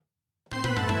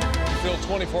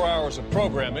24 hours of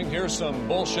programming, here's some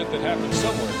bullshit that happened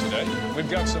somewhere today.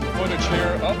 We've got some footage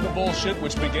here of the bullshit,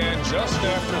 which began just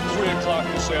after 3 o'clock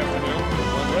this afternoon,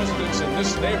 when residents in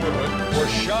this neighborhood were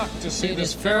shocked to see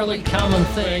this fairly common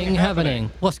thing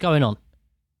happening. What's going on?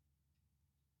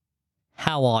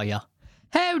 How are you?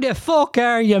 How the fuck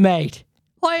are you, mate?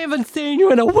 I haven't seen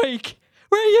you in a week.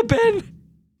 Where you been?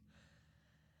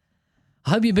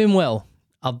 I hope you've been well.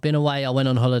 I've been away. I went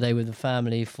on holiday with the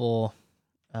family for...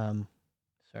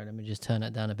 sorry, let me just turn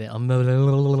that down a bit. I'm a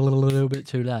little bit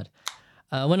too loud.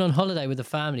 I went on holiday with the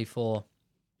family for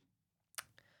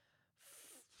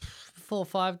 4 or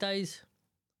 5 days.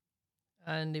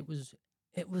 And it was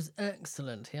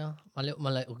excellent, yeah. My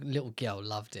little girl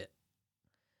loved it.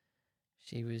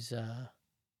 She was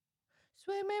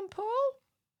swimming pool.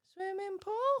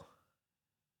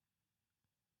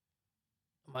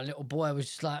 My little boy was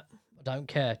just like, I don't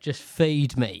care, just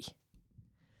feed me.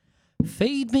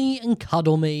 Feed me and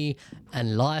cuddle me,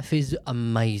 and life is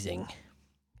amazing.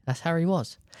 That's how he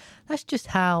was. That's just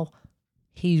how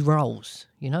he rolls,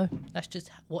 you know? That's just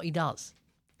what he does.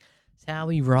 It's how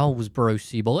he rolls,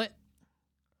 Brucey boy.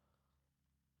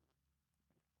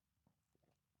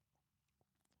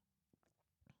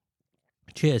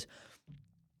 Cheers.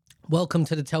 Welcome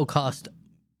to the Telcast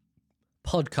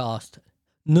podcast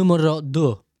numero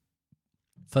 2.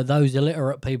 For those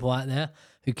illiterate people out there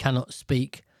who cannot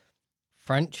speak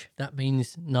French, that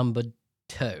means number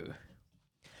 2.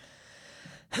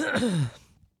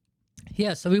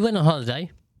 Yeah, so we went on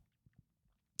holiday.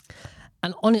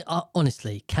 And I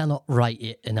honestly cannot rate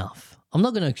it enough. I'm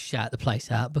not going to shout the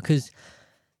place out because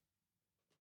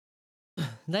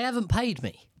they haven't paid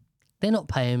me. They're not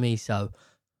paying me, so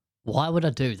why would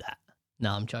I do that?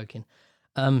 No, I'm joking.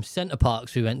 Centre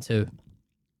Parks we went to.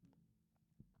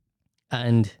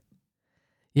 And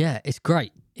yeah, it's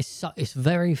great. It's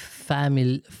very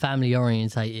family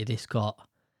orientated. It's got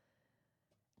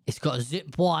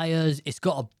zip wires. It's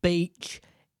got a beach.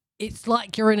 It's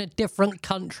like you're in a different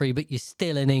country, but you're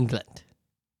still in England.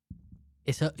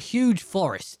 It's a huge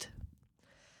forest.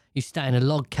 You stay in a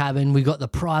log cabin. We got the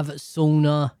private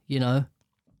sauna, you know.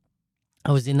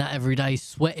 I was in that every day,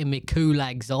 sweating my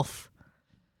koolags off.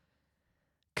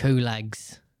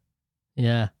 Koolags.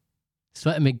 Yeah.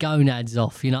 Sweating my gonads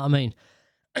off, you know what I mean?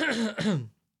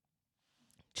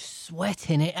 Just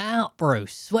sweating it out,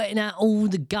 Bruce. Sweating out all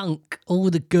the gunk, all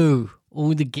the goo,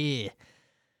 all the gear.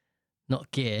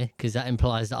 Not gear, because that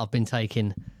implies that I've been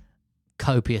taking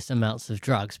copious amounts of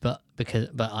drugs, but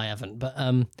I haven't. But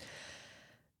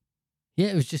yeah,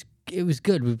 it was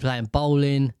good. We were playing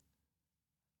bowling.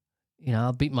 You know,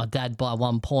 I beat my dad by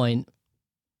 1 point.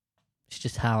 It's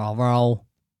just how I roll.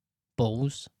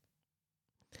 Balls.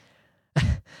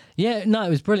 Yeah, no, it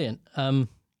was brilliant.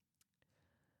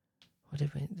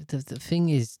 The thing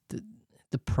is,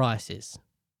 the prices.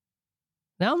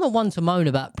 Now, I'm not one to moan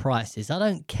about prices. I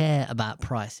don't care about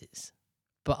prices.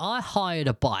 But I hired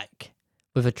a bike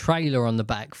with a trailer on the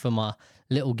back for my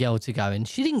little girl to go in.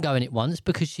 She didn't go in it once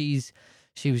because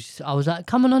I was like,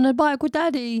 coming on a bike with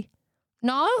Daddy.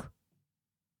 No.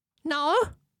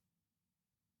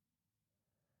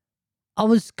 I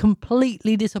was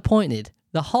completely disappointed.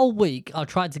 The whole week I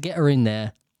tried to get her in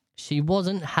there. She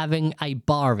wasn't having a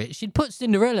bar of it. She'd put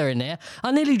Cinderella in there.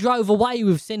 I nearly drove away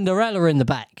with Cinderella in the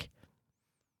back.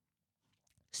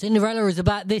 Cinderella is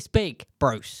about this big,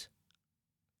 Bruce.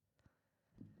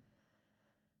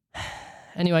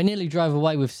 Anyway, I nearly drove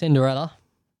away with Cinderella.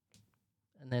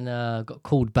 And then got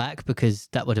called back because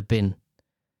that would have been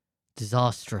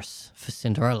disastrous for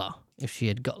Cinderella if she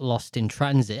had got lost in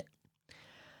transit.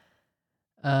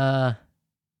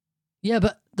 Yeah,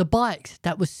 but the bike,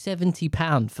 that was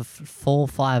 £70 for 4 or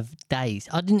 5 days.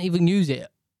 I didn't even use it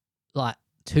like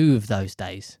 2 of those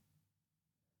days.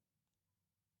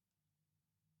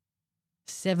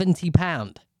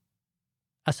 £70.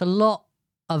 That's a lot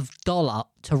of dollar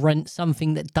to rent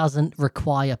something that doesn't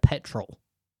require petrol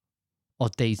or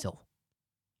diesel.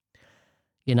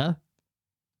 You know?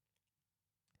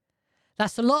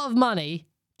 That's a lot of money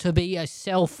to be a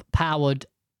self-powered,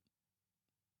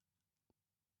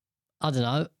 I don't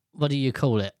know, what do you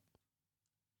call it?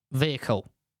 Vehicle.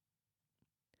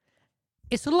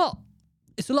 It's a lot.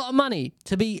 It's a lot of money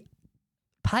to be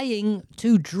paying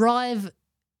to drive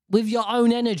with your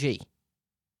own energy.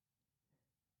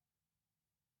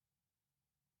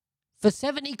 For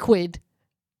 70 quid,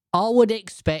 I would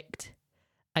expect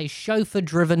a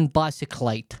chauffeur-driven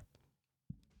bicyclette.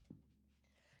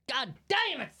 God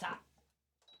damn it, son!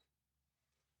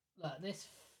 Look, this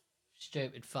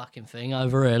stupid fucking thing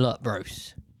over here. Look,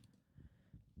 Bruce.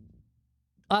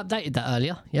 I updated that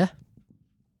earlier, yeah?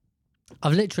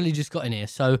 I've literally just got in here.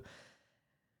 So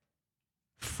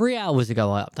 3 hours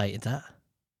ago, I updated that.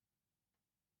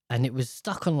 And it was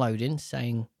stuck on loading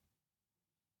saying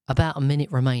about a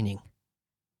minute remaining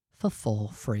for 4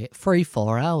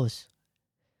 hours.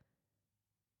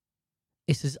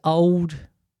 It's as old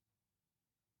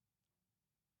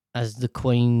as the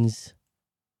Queen's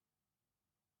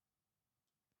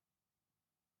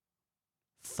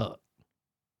foot.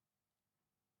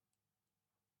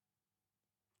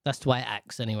 That's the way it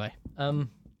acts anyway.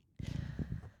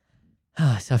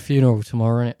 It's our funeral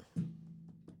tomorrow, isn't it?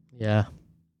 Yeah.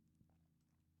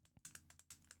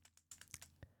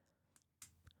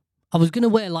 I was going to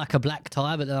wear like a black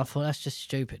tie, but then I thought that's just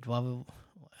stupid. Why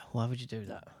would you do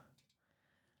that?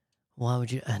 Why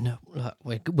would you? No, look,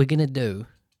 we're going to do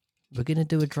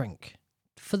a drink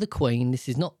for the Queen. This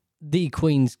is not the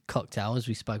Queen's cocktail, as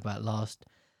we spoke about last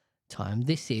time.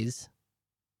 This is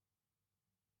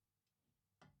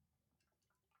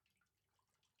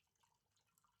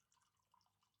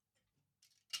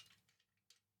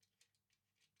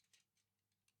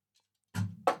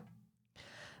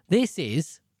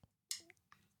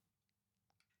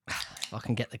if I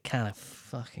can get the can of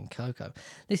fucking cocoa.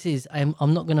 This is I'm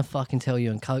not gonna fucking tell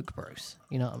you in Coke, Bruce.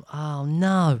 You know, oh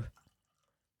no.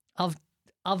 I've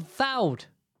fouled.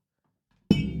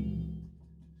 I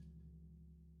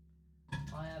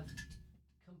have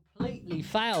completely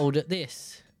failed at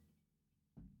this.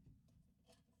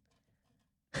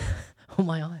 Oh,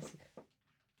 my eyes.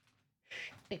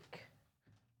 Shtick.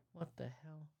 What the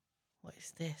hell? What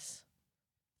is this?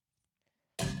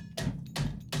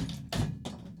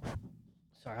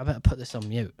 Sorry, I better put this on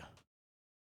mute.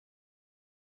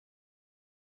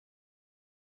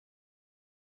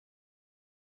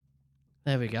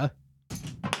 There we go.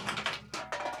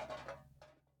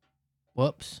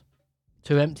 Whoops.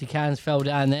 2 empty cans fell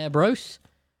down there, Bruce.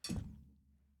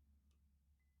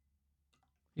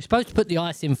 You're supposed to put the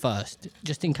ice in first,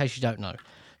 just in case you don't know,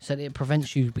 so that it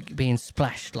prevents you being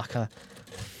splashed like a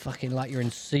fucking, like you're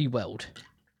in SeaWorld.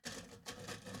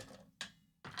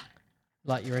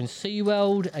 Like you're in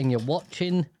SeaWorld and you're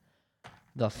watching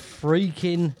the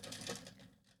freaking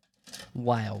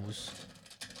whales.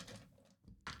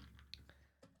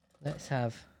 Let's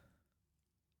have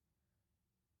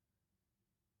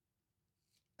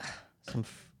some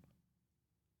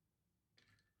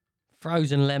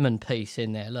frozen lemon piece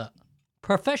in there. Look,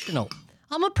 professional.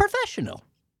 I'm a professional.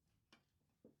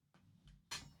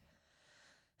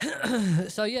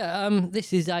 So yeah,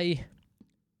 this is a.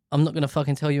 I'm not gonna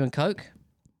fucking tell you in Coke.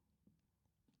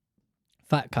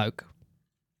 Fat Coke.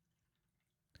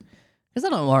 Because I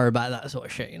don't worry about that sort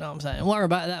of shit. You know what I'm saying? Worry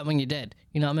about that when you're dead.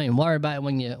 You know what I mean? Worry about it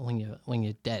when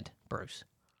you're dead, Bruce.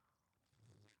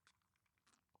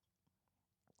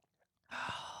 Oh,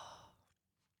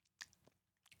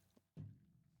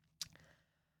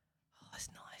 it's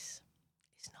nice.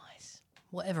 It's nice.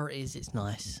 Whatever it is, it's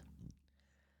nice.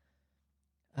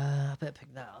 I better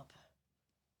pick that up.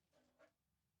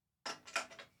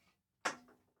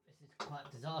 This is quite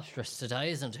disastrous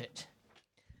today, isn't it?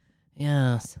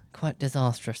 Yes, quite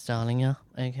disastrous, darling, yeah.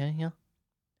 Okay, yeah.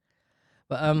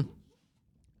 But,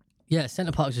 yeah,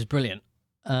 Centre Parcs is brilliant.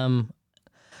 I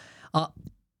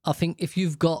think if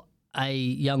you've got a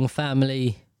young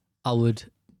family, I would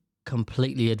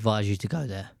completely advise you to go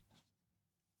there.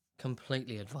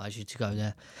 Completely advise you to go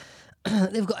there.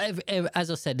 They've got,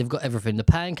 as I said, they've got everything. The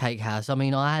Pancake House, I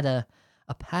mean, I had a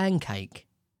pancake,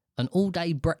 an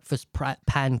all-day breakfast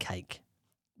pancake,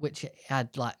 which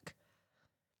had, like,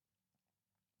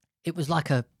 it was like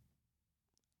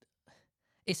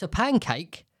it's a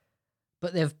pancake,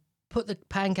 but they've put the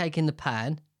pancake in the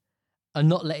pan and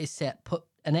not let it set. Put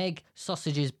an egg,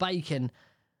 sausages, bacon,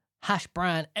 hash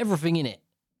brown, everything in it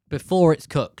before it's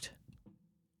cooked.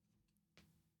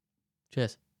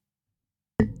 Cheers.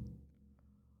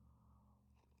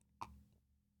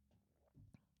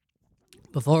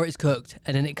 Before it's cooked,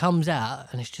 and then it comes out,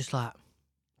 and it's just like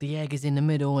the egg is in the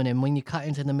middle, and then when you cut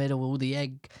into the middle, all the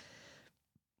egg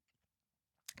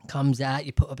comes out.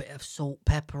 You put a bit of salt,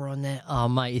 pepper on there. Oh,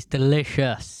 mate, it's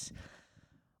delicious.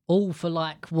 All for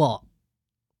like what?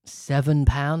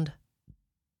 £7?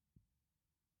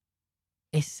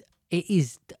 It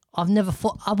is. I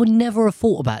would never have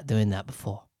thought about doing that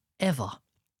before, ever.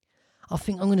 I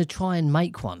think I'm going to try and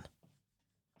make one,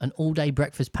 an all-day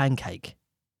breakfast pancake.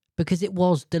 Because it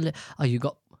was delicious. Oh, you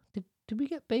got... Did we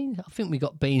get beans? I think we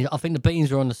got beans. I think the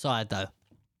beans are on the side, though.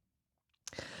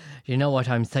 You know what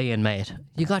I'm saying, mate?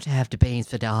 You got to have the beans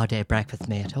for the all-day breakfast,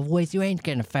 mate. Otherwise, you ain't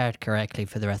getting fed correctly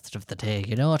for the rest of the day.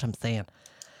 You know what I'm saying?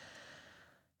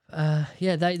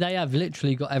 Yeah, they have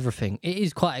literally got everything. It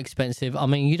is quite expensive. I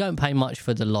mean, you don't pay much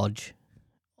for the lodge.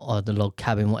 or the log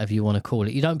cabin, whatever you want to call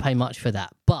it. You don't pay much for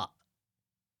that, but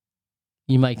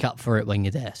you make up for it when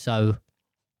you're there. So,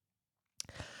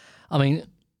 I mean,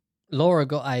 Laura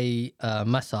got a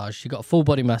massage. She got a full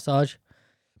body massage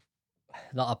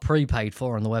that I prepaid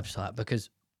for on the website, because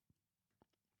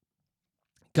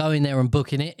going there and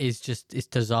booking it is just, it's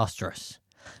disastrous.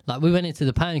 Like, we went into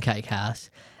the Pancake House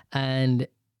and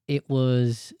it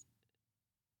was,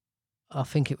 I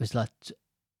think it was like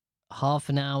half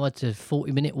an hour to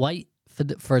 40-minute wait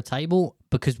for a table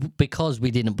because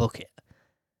we didn't book it.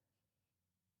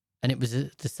 And it was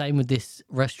the same with this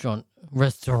restaurant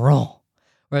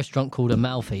called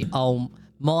Amalfi. Oh,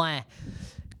 my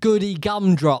goody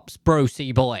gumdrops,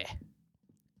 Brucey boy.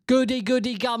 Goody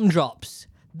gumdrops.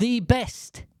 The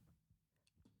best.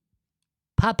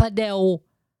 Pappardelle.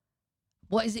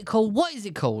 What is it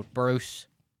called, Bruce?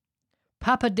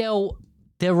 Pappardelle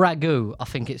de Ragout, I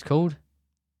think it's called.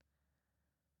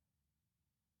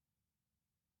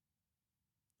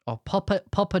 Or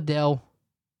Pappardelle.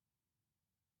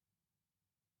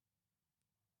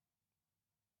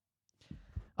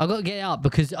 I got to get it up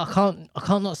because I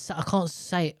can't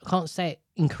say it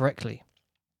incorrectly.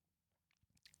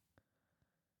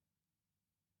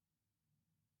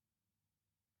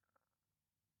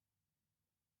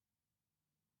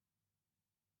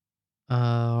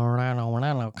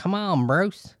 Come on,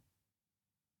 Bruce.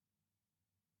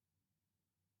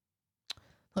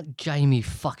 Not Jamie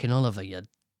fucking Oliver, you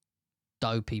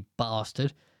dopey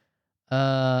bastard.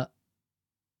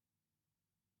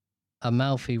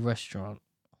 Amalfi restaurant.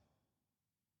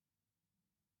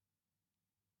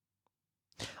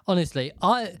 Honestly,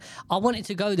 I wanted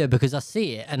to go there because I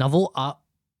see it, and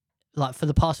like for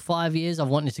the past 5 years, I've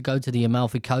wanted to go to the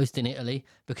Amalfi Coast in Italy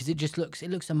because it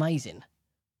looks amazing.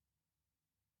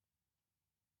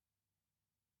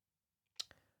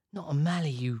 Not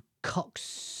O'Malley, you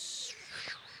cocks.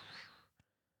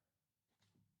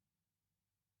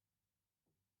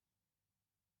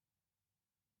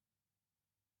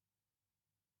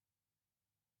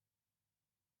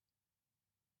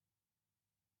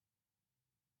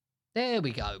 There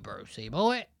we go, Brucey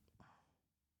boy.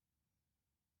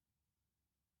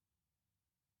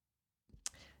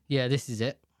 Yeah, this is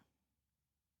it.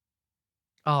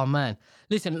 Oh, man.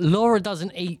 Listen, Laura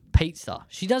doesn't eat pizza.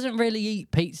 She doesn't really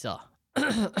eat pizza.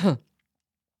 Well,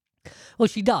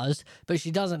 she does, but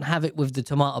she doesn't have it with the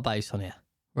tomato base on here,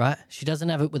 right? She doesn't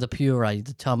have it with the puree,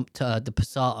 the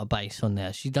passata base on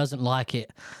there. She doesn't like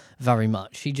it very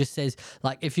much. She just says,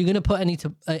 like, if you're gonna put any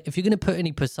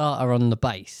passata on the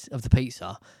base of the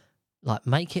pizza, like,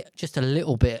 make it just a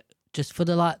little bit, just for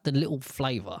the little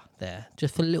flavour there,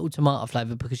 just for the little tomato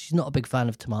flavour, because she's not a big fan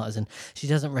of tomatoes and she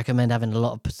doesn't recommend having a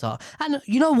lot of passata. And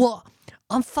you know what?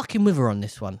 I'm fucking with her on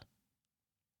this one.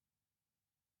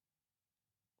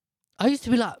 I used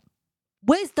to be like,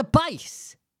 where's the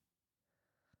base?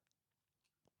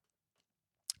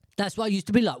 That's what I used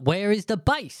to be like. Where is the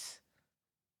base?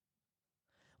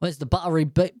 Where's the buttery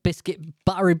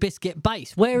biscuit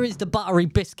base? Where is the buttery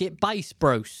biscuit base,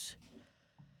 Bruce?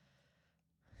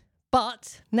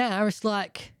 But now it's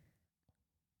like,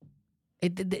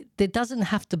 there doesn't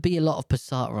have to be a lot of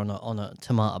passata on a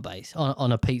tomato base,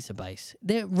 on a pizza base.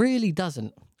 There really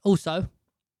doesn't. Also,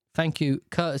 thank you,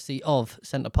 courtesy of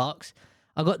Center Parcs.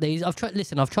 I got these. I've tried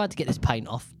to get this paint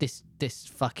off. This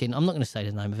fucking. I'm not going to say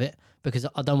the name of it because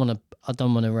I don't want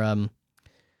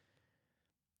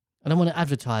to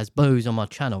advertise booze on my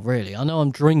channel. Really, I know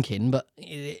I'm drinking, but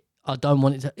I don't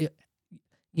want it to.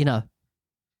 You know.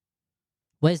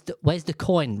 Where's the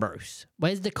coin, Bruce?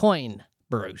 Where's the coin,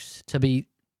 Bruce, to be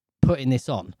putting this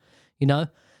on? You know?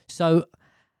 So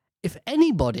if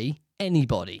anybody in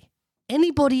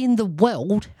the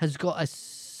world has got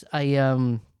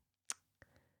a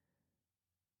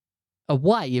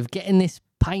way of getting this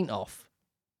paint off,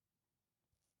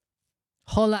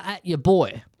 holler at your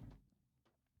boy.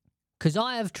 Because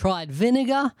I have tried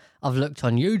vinegar. I've looked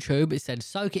on YouTube. It said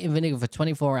soak it in vinegar for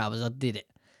 24 hours. I did it.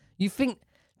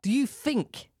 Do you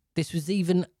think this was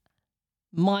even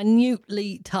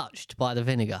minutely touched by the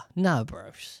vinegar? No,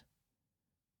 bros.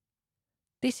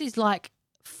 This is like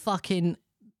fucking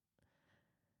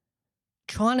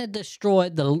trying to destroy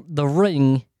the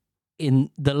ring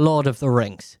in The Lord of the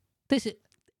Rings. This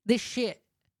shit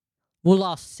will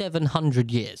last 700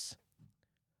 years.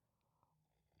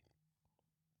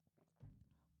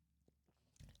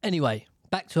 Anyway,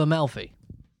 back to Amalfi.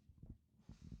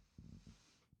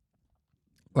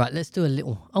 Right, let's do a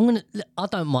little. I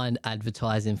don't mind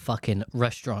advertising fucking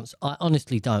restaurants. I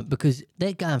honestly don't, because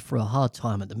they're going through a hard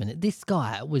time at the minute. This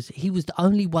guy he was the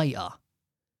only waiter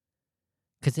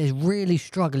because they're really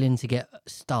struggling to get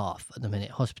staff at the minute,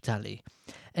 hospitality.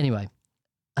 Anyway,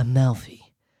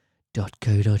 amalfi.co.uk.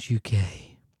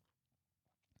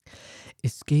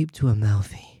 Escape to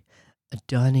Amalfi, a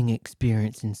dining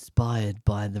experience inspired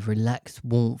by the relaxed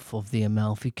warmth of the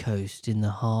Amalfi Coast in the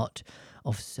heart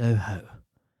of Soho.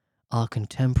 Our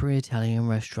contemporary Italian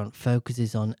restaurant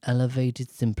focuses on elevated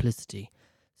simplicity,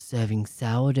 serving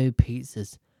sourdough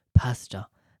pizzas, pasta,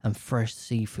 and fresh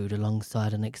seafood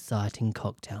alongside an exciting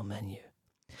cocktail menu.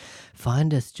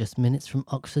 Find us just minutes from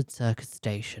Oxford Circus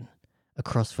Station,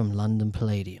 across from London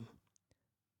Palladium.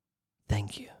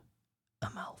 Thank you,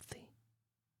 Amalfi.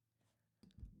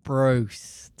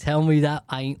 Bruce, tell me that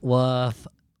ain't worth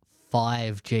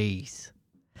 5 Gs.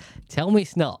 Tell me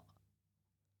it's not.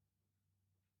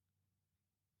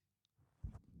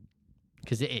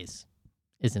 Because it is,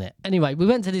 isn't it? Anyway, we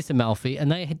went to this Amalfi,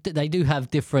 and they do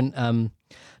have different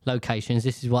locations.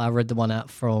 This is why I read the one out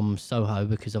from Soho,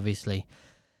 because obviously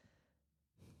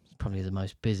it's probably the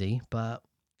most busy. But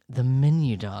the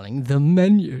menu, darling,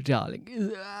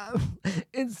 is,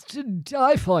 it's to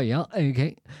die for, yeah.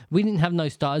 Okay, we didn't have no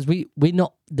starters. We're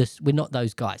not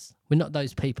those guys. We're not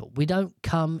those people. We don't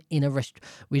come in a restaurant.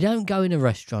 We don't go in a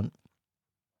restaurant.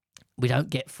 We don't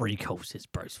get 3 courses,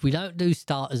 Bruce. We don't do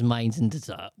starters, mains, and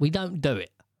dessert. We don't do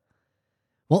it.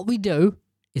 What we do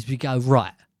is we go,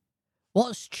 right,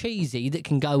 what's cheesy that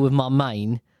can go with my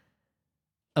main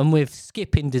and with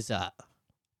skipping dessert?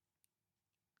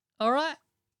 All right?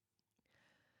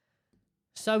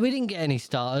 So we didn't get any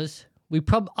starters.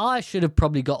 I should have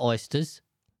probably got oysters.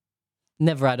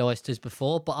 Never had oysters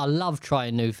before, but I love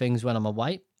trying new things when I'm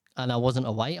away. And I wasn't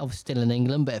away. I was still in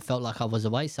England, but it felt like I was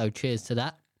away. So cheers to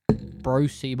that,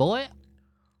 Brucey boy.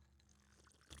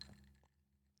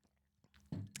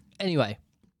 Anyway,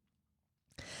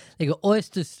 they got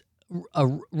oysters,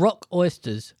 rock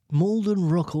oysters, Malden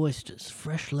rock oysters,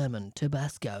 fresh lemon,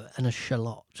 Tabasco, and a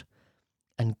shallot,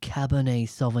 and Cabernet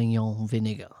Sauvignon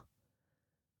vinegar.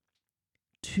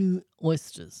 2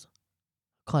 oysters.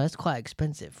 God, that's quite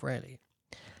expensive, really.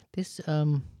 This,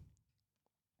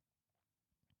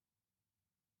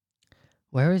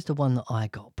 where is the one that I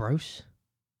got, Bruce?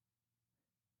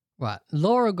 Right,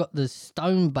 Laura got the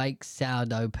stone-baked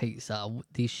sourdough pizza.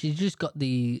 She just got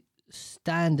the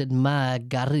standard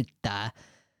margarita.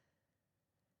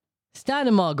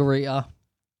 Standard margarita,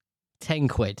 10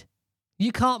 quid.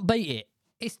 You can't beat it.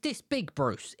 It's this big,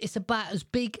 Bruce. It's about as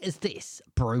big as this,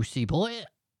 Brucey boy.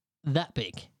 That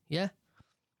big, yeah?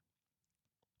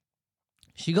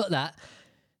 She got that.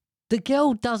 The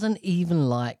girl doesn't even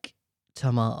like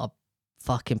tomato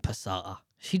fucking passata.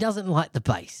 She doesn't like the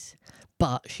base.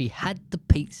 But she had the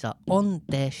pizza on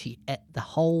there. She ate the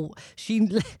whole... She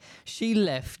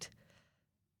left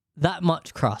that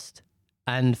much crust.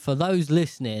 And for those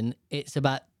listening, it's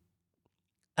about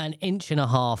 1.5 inches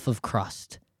of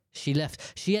crust. She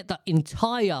ate the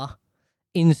entire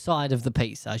inside of the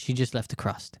pizza. She just left the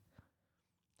crust.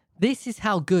 This is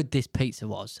how good this pizza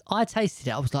was. I tasted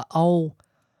it. I was like, oh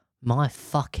my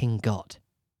fucking God.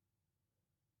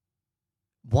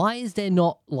 Why is there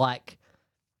not like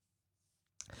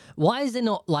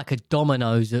a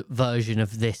Domino's version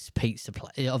of this pizza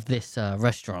of this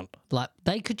restaurant? Like,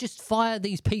 they could just fire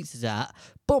these pizzas out.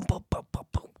 Boom, boom, boom, boom,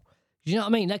 boom. You know what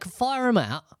I mean? They could fire them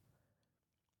out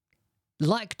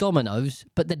like Domino's,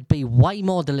 but they'd be way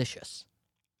more delicious.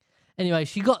 Anyway,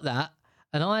 she got that,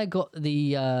 and I got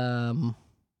the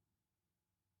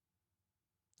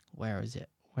where is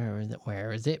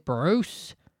it,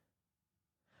 Bruce?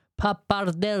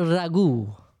 Papa del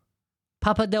Ragu.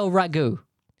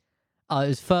 Oh, it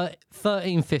was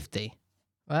 $13.50.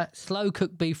 Right, slow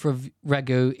cooked beef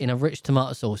ragu in a rich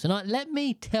tomato sauce. And let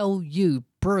me tell you,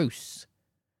 Bruce,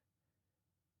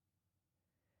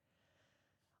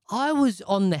 I was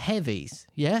on the heavies,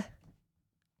 yeah?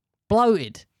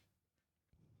 Bloated.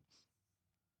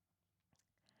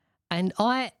 And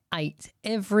I ate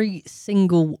every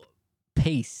single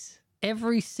piece,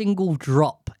 every single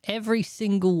drop, every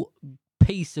single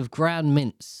piece of ground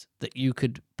mince that you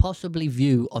could possibly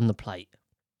view on the plate.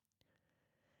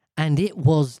 And it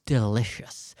was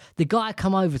delicious. The guy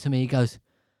come over to me, he goes,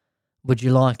 would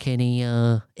you like any...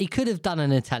 He could have done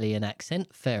an Italian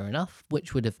accent, fair enough,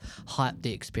 which would have hyped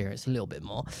the experience a little bit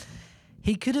more.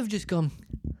 He could have just gone,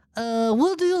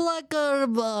 would you like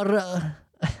a...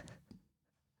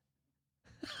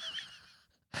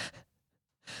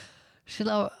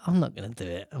 I'm not going to do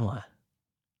it, am I?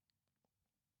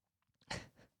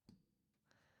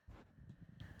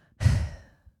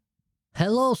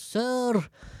 Hello, sir.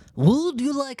 Would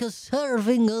you like a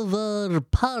serving of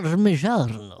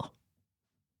Parmigiano?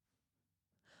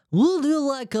 would you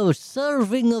like a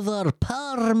serving of our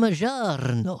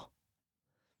Parmigiano?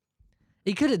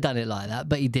 He could have done it like that,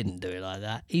 but he didn't do it like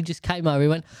that. He just came over, he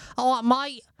went, all right,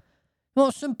 mate, you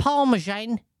want some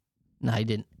Parmesan? No, he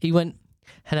didn't. He went,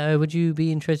 hello, would you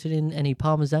be interested in any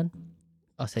Parmesan?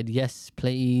 I said, yes,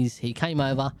 please. He came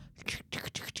over.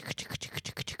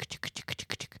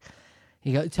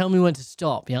 He go, tell me when to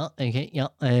stop, yeah? Okay, yeah,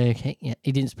 okay, yeah.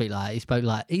 He didn't speak like that. He spoke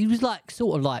like, he was like,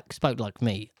 sort of like, spoke like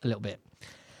me a little bit.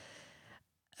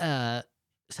 So,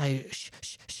 shh,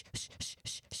 shh, shh, shh, shh,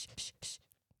 shh, shh, shh.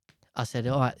 I said,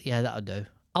 all right, yeah, that'll do.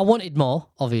 I wanted more,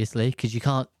 obviously, because you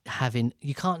can't have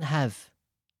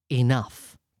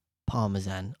enough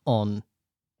Parmesan on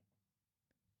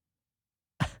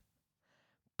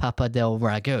Papa del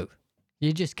Ragu.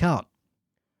 You just can't.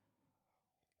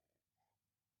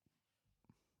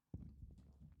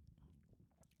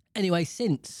 Anyway,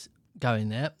 since going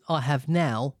there, I have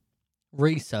now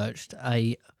researched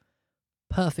a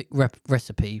perfect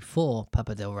recipe for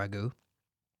Papa del Ragu,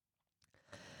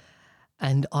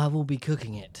 and I will be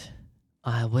cooking it.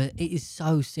 It is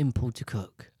so simple to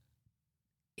cook.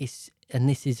 And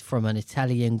this is from an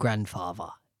Italian grandfather.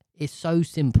 It's so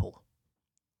simple.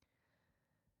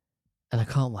 And I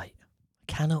can't wait. I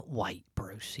cannot wait,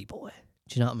 Brucey boy.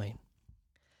 Do you know what I mean?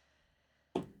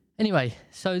 Anyway,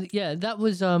 so yeah, that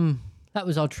was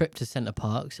our trip to Center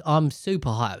Parcs. I'm super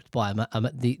hyped by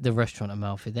the restaurant at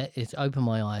Malfi. It's opened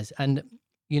my eyes. And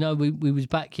you know, we was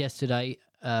back yesterday.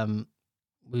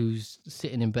 We was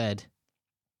sitting in bed,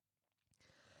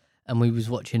 and we was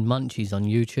watching Munchies on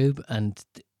YouTube, and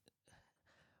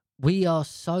we are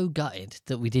so gutted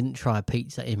that we didn't try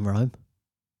pizza in Rome.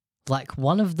 Like,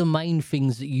 one of the main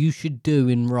things that you should do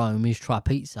in Rome is try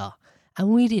pizza, and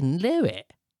we didn't do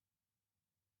it.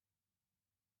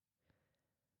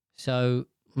 So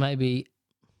maybe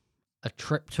a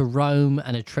trip to Rome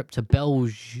and a trip to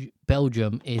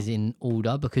Belgium is in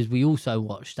order, because we also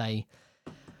watched a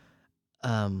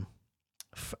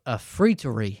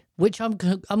friterie, which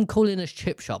I'm calling a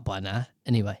chip shop by now.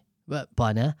 Anyway, but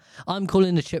by now I'm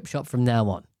calling the chip shop from now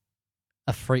on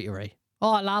a friterie.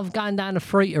 Oh, I love going down to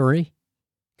friterie,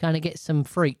 going to get some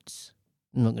frites.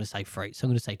 I'm not going to say frites. I'm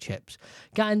going to say chips.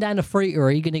 Going down to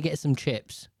friterie, going to get some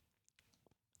chips.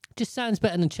 Just sounds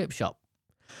better than chip shop.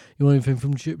 You want anything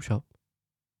from the chip shop?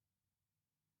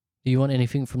 Do you want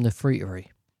anything from the friterie?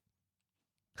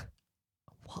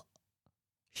 What?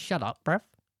 Shut up, bruv.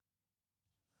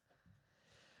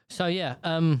 So yeah,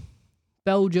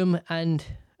 Belgium and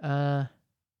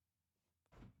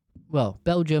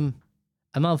Belgium,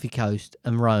 Amalfi Coast,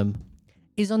 and Rome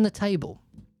is on the table.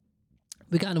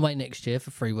 We're going away next year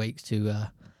for 3 weeks to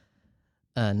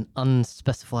an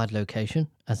unspecified location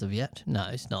as of yet. No,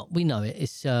 it's not. We know it.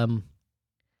 It's a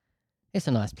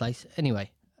nice place.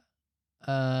 Anyway,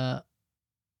 and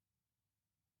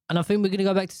I think we're going to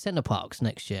go back to Center Parcs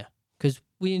next year because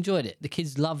we enjoyed it. The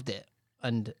kids loved it,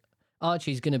 and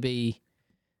Archie's going to be,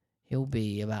 he'll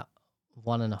be about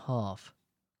 1.5.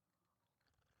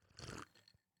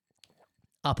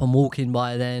 Up and walking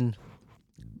by then,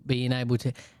 being able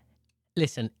to...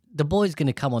 Listen, the boy's going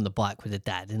to come on the bike with a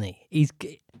dad, isn't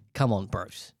he? Come on,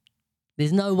 Bruce.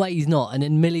 There's no way he's not. And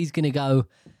then Millie's going to go,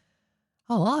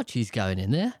 oh, Archie's going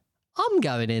in there. I'm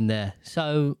going in there.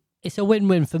 So it's a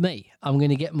win-win for me. I'm going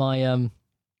to get my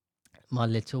my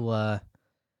little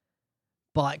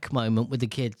bike moment with the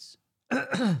kids.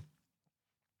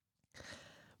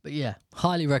 But yeah,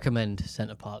 highly recommend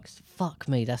Center Parcs. Fuck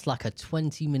me, that's like a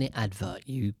 20-minute advert.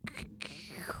 You...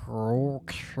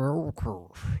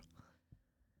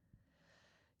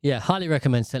 Yeah, highly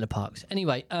recommend Center Parcs.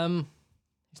 Anyway,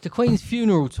 it's the Queen's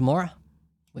funeral tomorrow,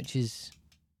 which is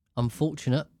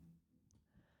unfortunate.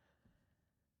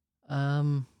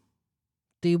 Do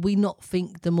we not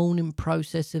think the mourning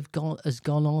process has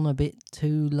gone on a bit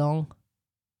too long?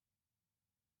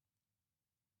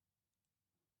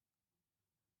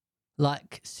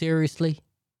 Like, seriously?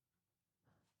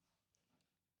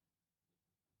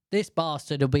 This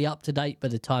bastard will be up to date by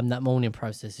the time that mourning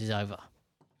process is over.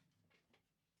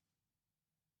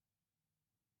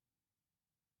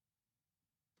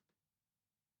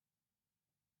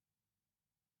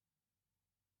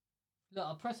 Look,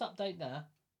 I'll press update now.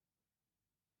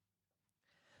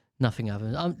 Nothing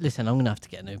happens. Listen, I'm going to have to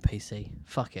get a new PC.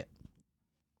 Fuck it.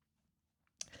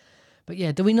 But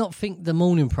yeah, do we not think the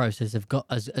mourning process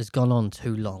has gone on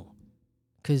too long?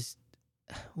 Because,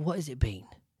 what has it been?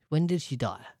 When did she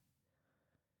die?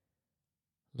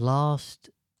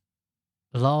 Last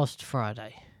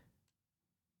Friday.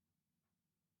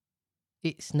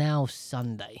 It's now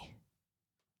Sunday.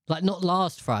 Like, not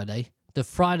last Friday, the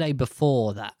Friday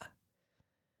before that.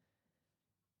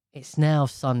 it's now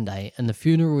Sunday and the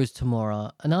funeral is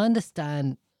tomorrow. And I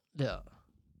understand that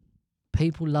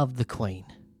people love the Queen.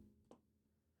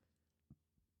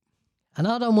 And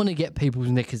I don't want to get people's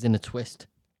knickers in a twist.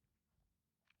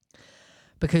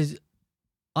 Because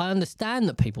I understand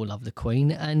that people love the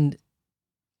Queen. And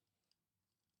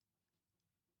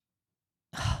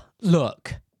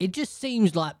look, it just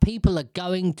seems like people are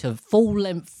going to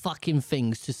full-length fucking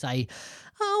things to say,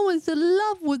 I was in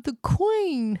love with the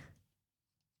Queen.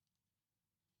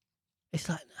 It's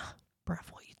like, bruv,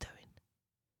 what are you doing?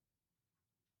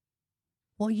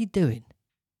 What are you doing?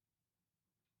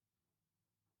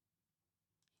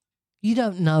 You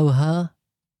don't know her.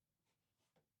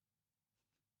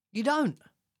 You don't.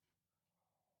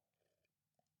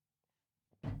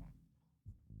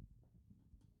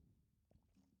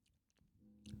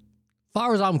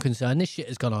 Far as I'm concerned, this shit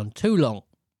has gone on too long.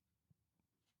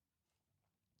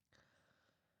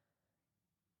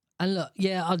 And look,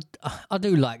 yeah, I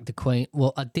do like the Queen.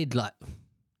 Well, I did like...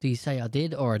 Do you say I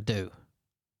did or I do?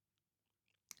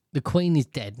 The Queen is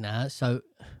dead now, so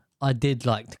I did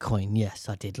like the Queen. Yes,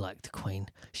 I did like the Queen.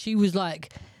 She was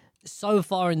like so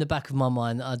far in the back of my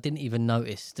mind that I didn't even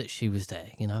notice that she was there,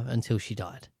 you know, until she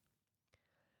died.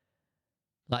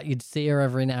 Like, you'd see her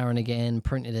every now and again,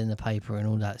 printed in the paper and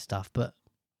all that stuff, but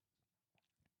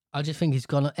I just think it's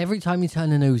gone... Every time you turn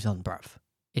the news on, bruv,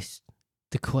 it's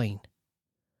the Queen.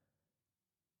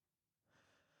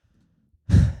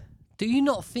 Do you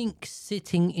not think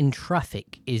sitting in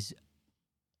traffic is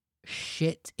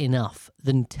shit enough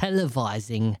than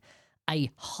televising a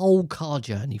whole car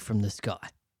journey from the sky?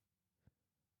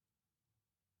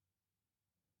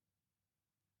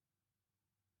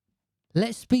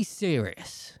 Let's be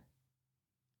serious.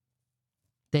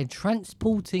 They're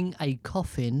transporting a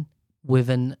coffin with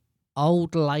an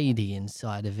old lady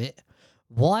inside of it.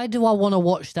 Why do I want to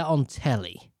watch that on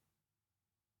telly?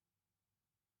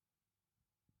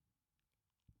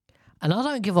 And I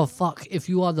don't give a fuck if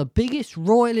you are the biggest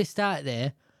royalist out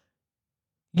there.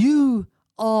 You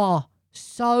are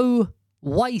so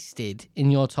wasted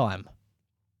in your time.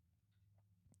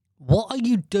 What are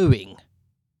you doing?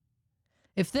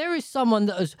 If there is someone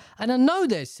that has, and I know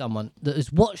there's someone that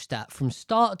has watched that from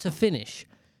start to finish,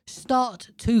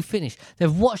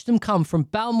 they've watched them come from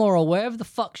Balmoral, wherever the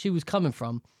fuck she was coming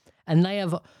from, and they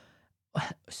have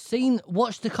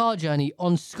watched the car journey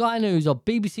on Sky News or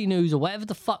BBC News or whatever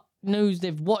the fuck news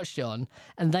they've watched it on,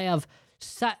 and they have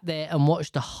sat there and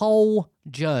watched the whole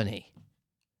journey.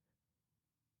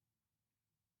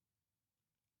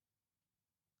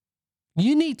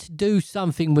 You need to do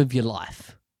something with your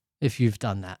life if you've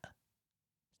done that.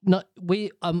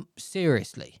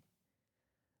 Seriously.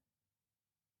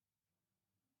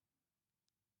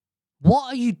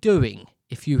 What are you doing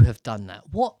if you have done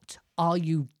that? What are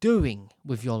you doing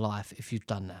with your life if you've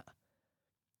done that?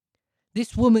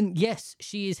 This woman, yes,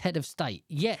 she is head of state.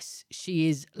 Yes, she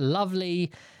is lovely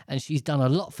and she's done a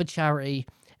lot for charity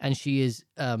and she has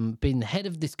been the head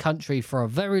of this country for a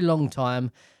very long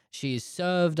time. She has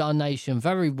served our nation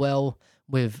very well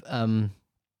with,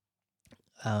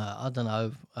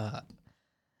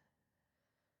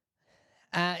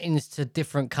 outings to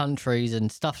different countries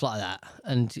and stuff like that.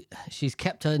 And she's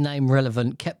kept her name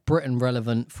relevant, kept Britain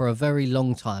relevant for a very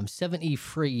long time.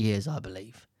 73 years, I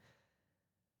believe.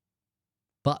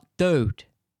 But, dude,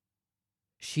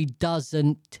 she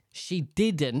didn't.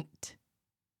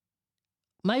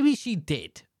 Maybe she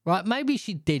did, right? Maybe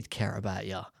she did care about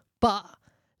you. But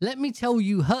let me tell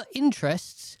you, her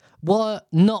interests were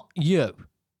not you.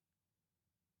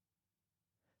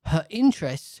 Her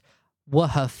interests were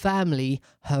her family,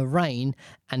 her reign,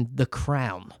 and the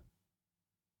crown.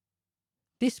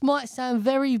 This might sound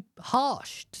very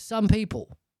harsh to some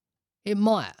people. It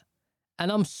might.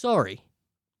 And I'm sorry.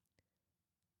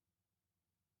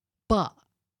 But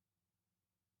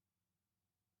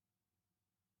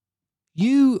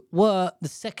you were the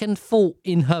second thought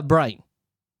in her brain.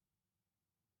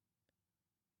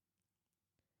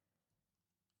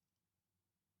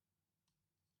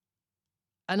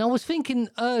 And I was thinking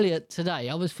earlier today,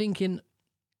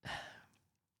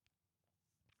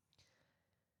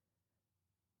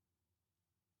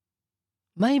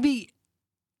 maybe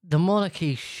the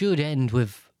monarchy should end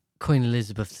with Queen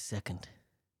Elizabeth II.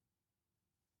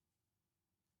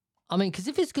 I mean, because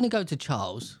if it's going to go to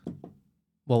Charles,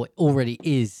 well, it already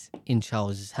is in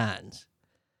Charles's hands.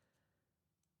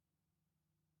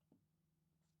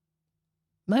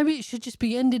 Maybe it should just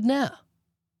be ended now.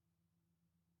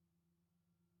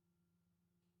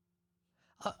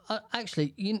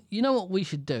 Actually, you know what we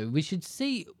should do? We should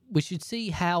see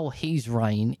how his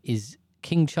reign is,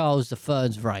 King Charles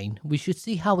III's reign. We should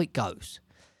see how it goes.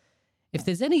 If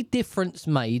there's any difference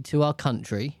made to our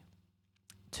country,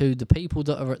 to the people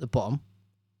that are at the bottom,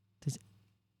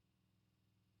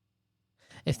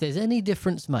 if there's any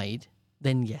difference made,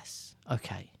 then yes,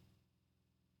 okay.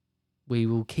 We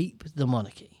will keep the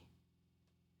monarchy.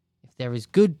 If there is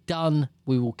good done,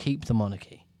 we will keep the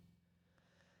monarchy.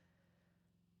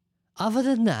 Other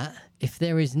than that, if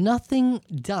there is nothing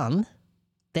done,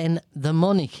 then the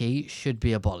monarchy should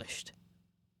be abolished.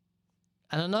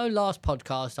 And I know last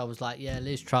podcast I was like, yeah,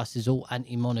 Liz Truss is all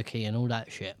anti-monarchy and all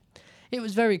that shit. It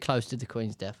was very close to the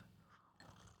Queen's death.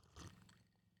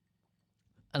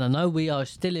 And I know we are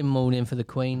still in mourning for the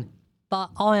Queen, but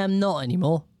I am not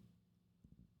anymore.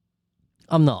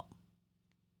 I'm not.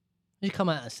 You come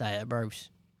out and say it, Bruce.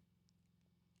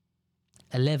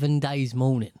 11 days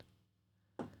mourning.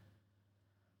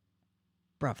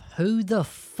 Bruv, who the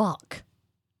fuck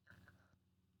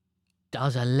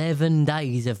does 11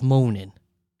 days of mourning?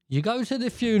 You go to the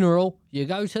funeral, you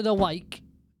go to the wake.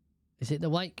 Is it the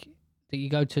wake that you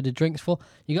go to the drinks for?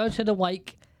 You go to the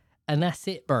wake, and that's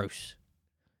it, Bruce.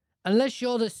 Unless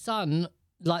you're the son,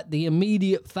 like the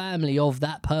immediate family of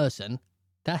that person,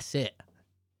 that's it.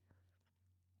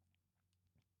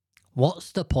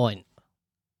 What's the point?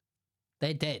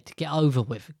 They're dead. Get over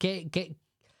with. Get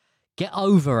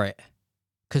over it.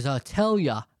 Because I tell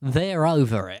ya, they're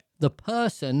over it. The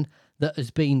person that has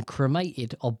been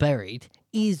cremated or buried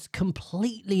is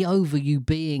completely over you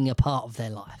being a part of their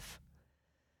life.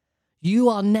 You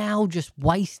are now just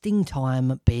wasting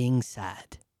time being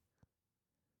sad.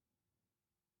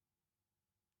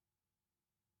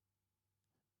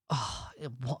 Oh,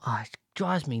 it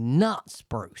drives me nuts,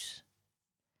 Bruce.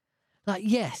 Like,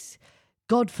 yes,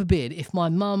 God forbid, if my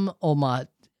mum or my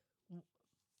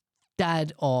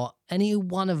dad or any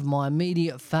one of my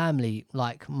immediate family,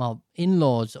 like my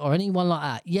in-laws or anyone like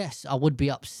that, yes, I would be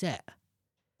upset.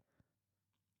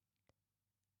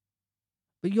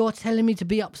 But you're telling me to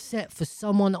be upset for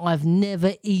someone I've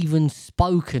never even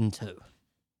spoken to.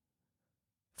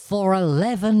 For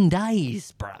 11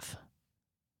 days, bruv.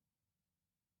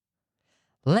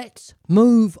 Let's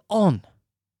move on.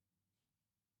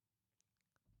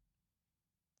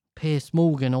 Piers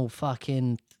Morgan all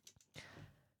fucking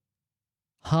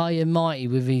high and mighty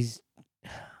with his...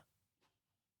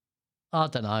 I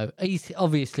don't know. He's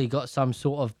obviously got some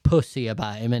sort of pussy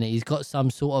about him, and he's got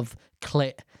some sort of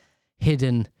clit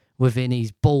hidden within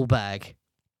his ball bag.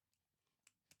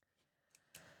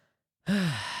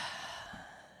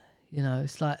 You know,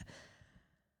 it's like...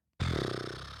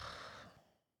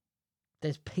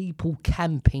 There's people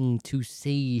camping to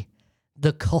see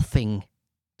the coffin.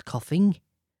 Coughing?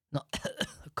 Not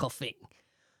coughing.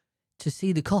 To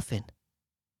see the coffin.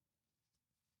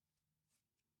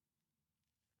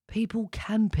 People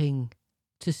camping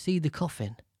to see the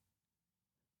coffin.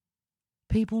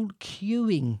 People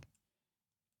queuing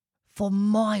for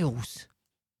miles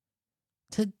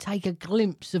to take a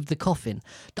glimpse of the coffin.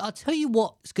 I'll tell you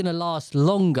what's going to last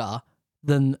longer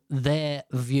than their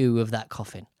view of that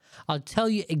coffin. I'll tell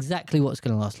you exactly what's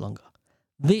going to last longer.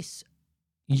 This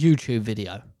YouTube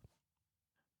video.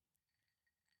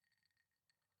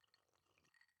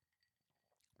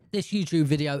 This YouTube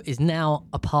video is now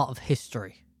a part of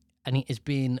history, and it is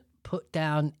being put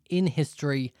down in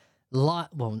history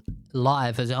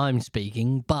live as I'm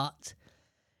speaking, but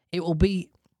it will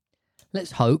be,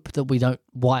 let's hope that we don't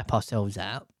wipe ourselves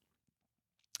out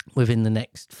within the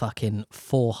next fucking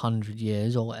 400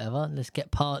 years or whatever. Let's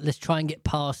try and get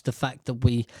past the fact that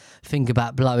we think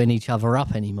about blowing each other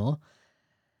up anymore.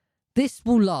 This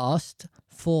will last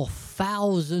for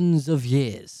thousands of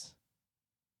years.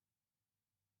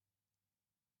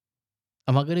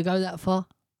 Am I going to go that far?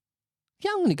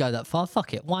 Yeah, I'm going to go that far.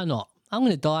 Fuck it. Why not? I'm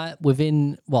going to die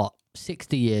within,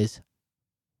 60 years.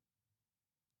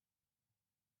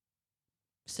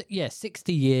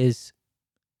 60 years,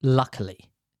 luckily.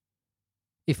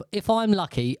 If I'm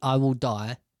lucky, I will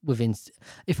die within...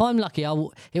 If I'm lucky,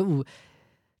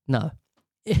 No.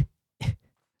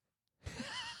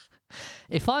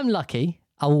 If I'm lucky,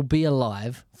 I will be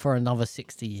alive for another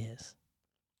 60 years.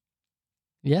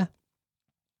 Yeah?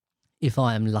 If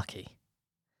I am lucky.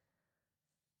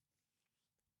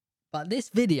 But this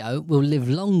video will live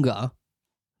longer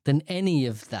than any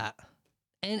of that.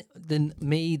 Than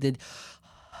me,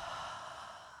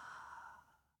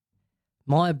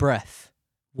 my breath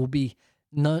will be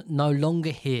no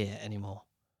longer here anymore.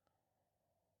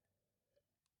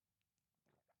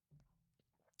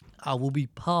 I will be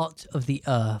part of the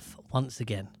earth once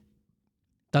again.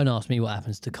 Don't ask me what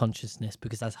happens to consciousness,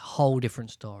 because that's a whole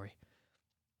different story.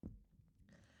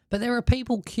 But there are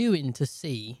people queuing to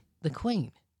see the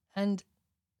Queen. And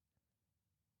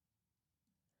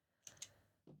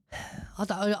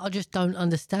I just don't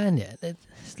understand it.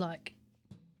 It's like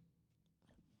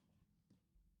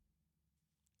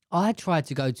I try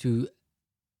to go to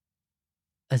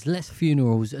as less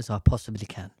funerals as I possibly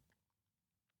can.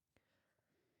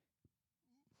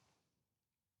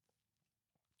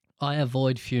 I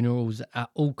avoid funerals at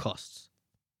all costs.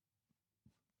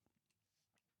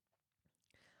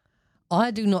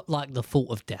 I do not like the thought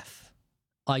of death.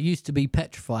 I used to be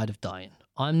petrified of dying.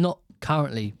 I'm not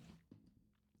currently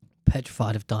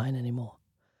petrified of dying anymore.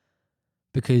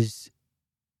 Because,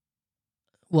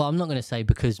 well, I'm not going to say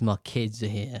because my kids are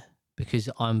here. Because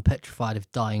I'm petrified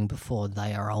of dying before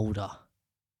they are older.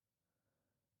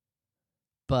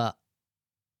 But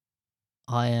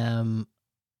I am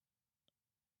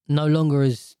no longer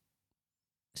as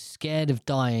scared of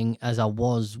dying as I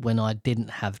was when I didn't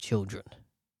have children.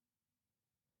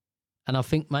 And I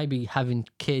think maybe having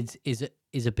kids is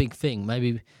a big thing.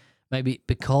 Maybe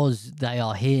because they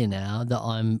are here now that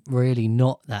I'm really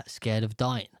not that scared of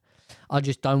dying. I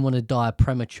just don't want to die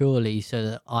prematurely so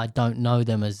that I don't know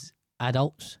them as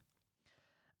adults.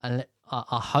 And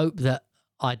I hope that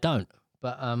I don't.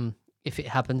 But if it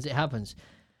happens, it happens.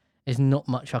 There's not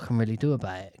much I can really do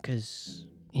about it because,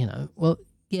 well,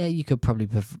 yeah, you could probably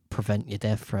prevent your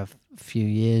death for a few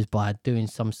years by doing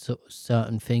some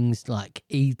certain things like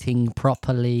eating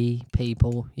properly,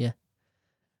 people, yeah.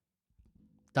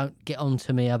 Don't get on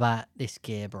to me about this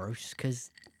gear, Bruce,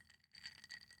 because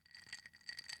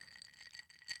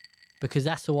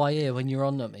that's all I hear when you're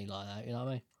on at me like that, you know what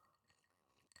I mean?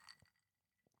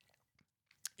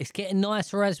 It's getting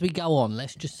nicer as we go on,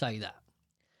 let's just say that.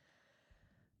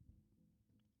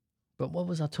 But what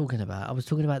was I talking about? I was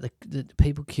talking about the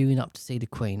people queuing up to see the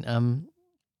Queen.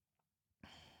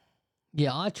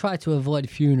 Yeah, I try to avoid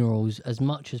funerals as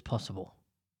much as possible.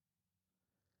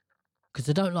 Because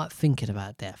I don't like thinking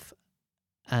about death.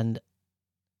 And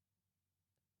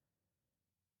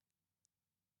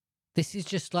this is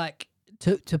just like,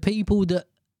 to people that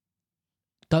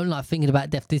don't like thinking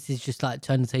about death, this is just like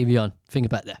turn the TV on, think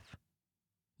about death.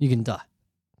 You can die.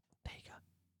 There you go.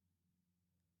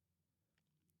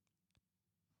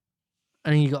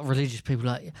 And then you got religious people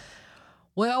like,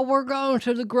 well, we're going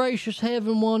to the gracious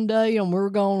heaven one day and we're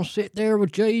going to sit there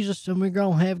with Jesus and we're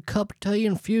going to have a cup of tea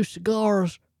and a few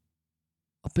cigars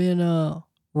up in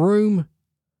room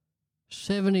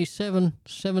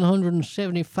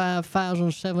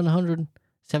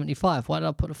 775,775. Why did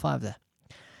I put a 5 there?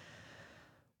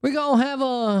 We're going to have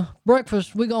a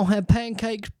breakfast. We're going to have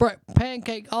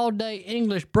pancake all day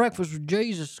English breakfast with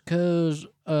Jesus because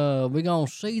we're going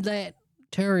to see that.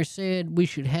 Terry said we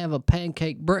should have a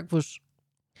pancake breakfast.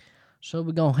 So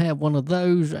we're going to have one of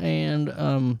those.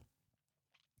 And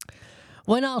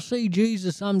when I see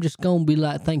Jesus, I'm just going to be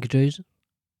like, thank you, Jesus.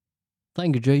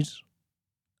 Thank you, Jesus.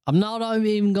 I'm not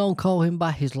even going to call him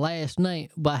by his last name,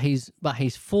 by his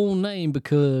full name,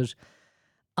 because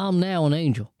I'm now an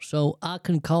angel. So I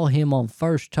can call him on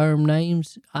first term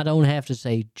names. I don't have to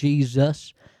say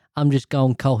Jesus. I'm just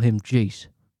going to call him Jeez.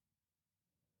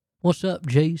 What's up,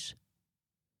 Jeez?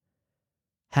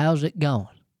 How's it going?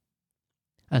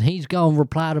 And he's going to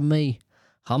reply to me,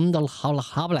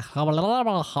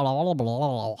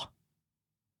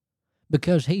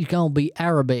 because he's going to be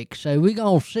Arabic. So we're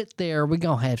going to sit there. We're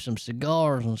going to have some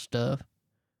cigars and stuff.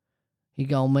 He's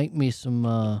going to make me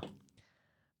some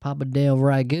Papa Del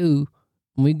Ragu.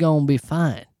 And we're going to be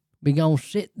fine. We're going to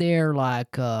sit there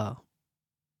like... we're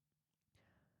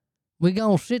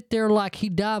going to sit there like he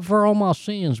died for all my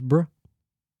sins, bruh.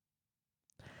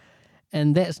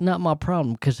 And that's not my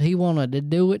problem because he wanted to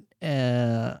do it.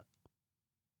 And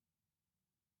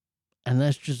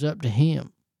that's just up to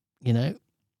him, you know.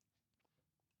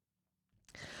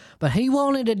 But he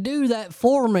wanted to do that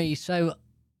for me, so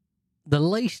the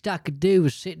least I could do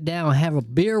was sit down and have a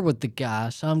beer with the guy.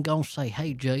 So I'm going to say,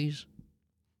 hey, Jays.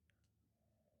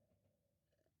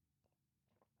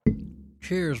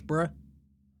 Cheers, bruh.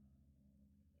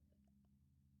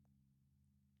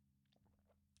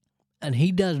 And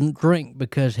he doesn't drink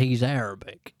because he's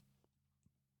Arabic.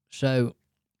 So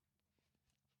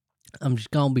I'm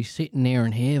just going to be sitting there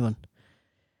in heaven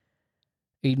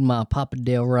eating my Papa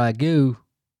Del Ragu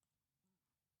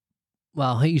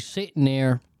while he's sitting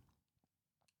there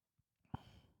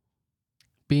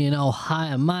being all high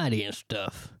and mighty and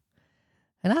stuff.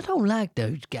 And I don't like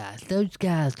those guys. Those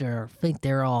guys that think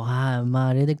they're all high and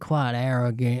mighty, they're quite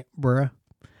arrogant, bruh.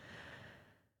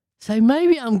 So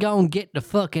maybe I'm going to get the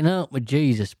fucking up with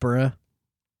Jesus, bruh.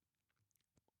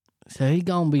 So he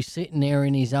going to be sitting there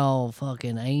and he's all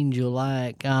fucking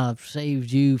angel-like, I've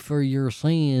saved you for your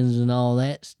sins and all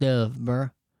that stuff, bruh.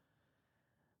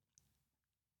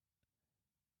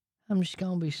 I'm just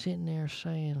gonna be sitting there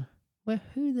saying, "Well,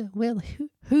 who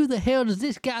the hell does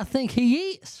this guy think he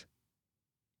is?"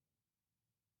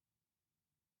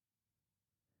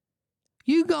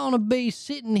 You gonna be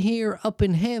sitting here up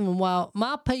in heaven while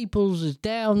my peoples is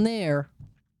down there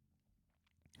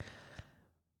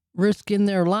risking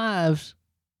their lives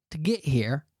to get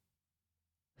here.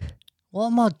 What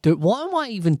am I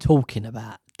even talking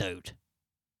about, dude?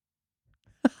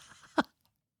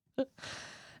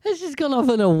 This has gone off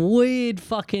on a weird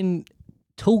fucking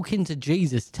talking to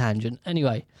Jesus tangent.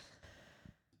 Anyway,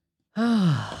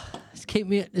 this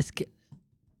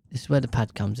is where the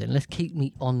pad comes in. Let's keep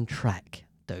me on track,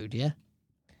 dude, yeah?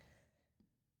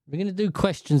 We're going to do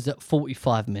questions at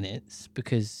 45 minutes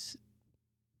because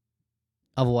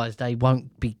otherwise they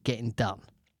won't be getting done.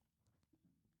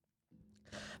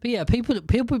 But yeah,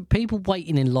 people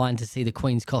waiting in line to see the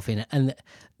Queen's coffin, and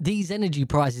these energy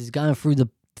prices going through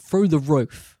the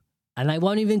roof, and they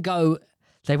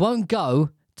won't go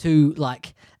to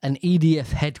like an EDF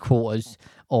headquarters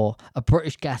or a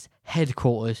British Gas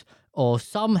headquarters or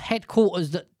some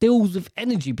headquarters that deals with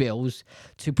energy bills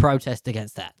to protest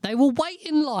against that. They will wait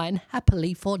in line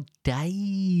happily for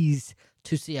days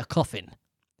to see a coffin.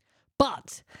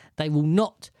 But they will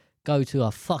not go to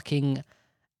a fucking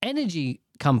energy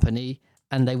company,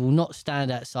 and they will not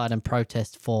stand outside and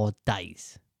protest for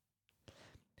days.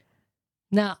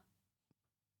 Now,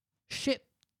 shit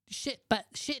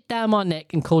down my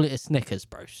neck and call it a Snickers,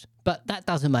 bros. But that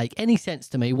doesn't make any sense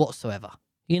to me whatsoever.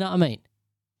 You know what I mean?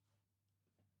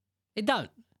 It don't.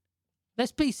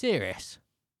 Let's be serious.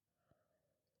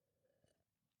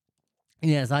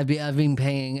 Yes, I've been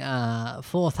paying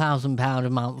 £4,000 a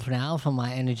month now for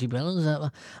my energy bills.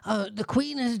 The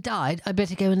Queen has died. I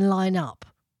better go and line up.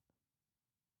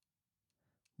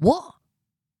 What?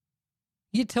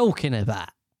 You talking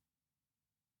about?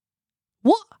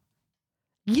 What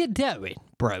you doing,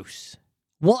 bros?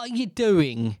 What are you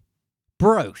doing,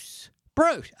 bros?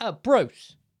 Bros.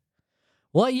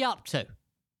 What are you up to?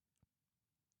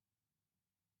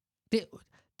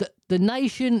 The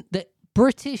nation, the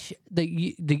British,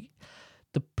 the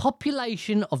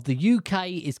population of the UK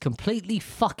is completely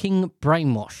fucking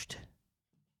brainwashed.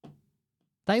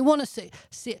 They want to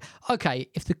see. Okay,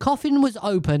 if the coffin was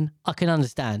open, I can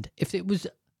understand. If it was,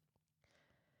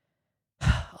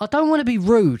 I don't want to be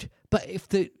rude, but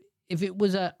if it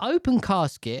was an open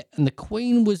casket and the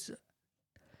Queen was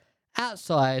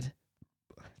outside,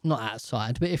 not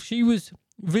outside, but if she was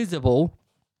visible,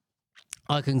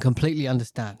 I can completely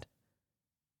understand.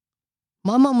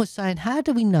 My mum was saying, how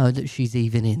do we know that she's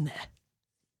even in there?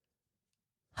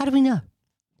 How do we know?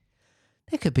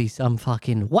 There could be some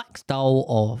fucking wax doll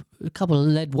or a couple of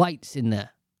lead weights in there.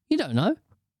 You don't know.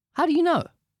 How do you know?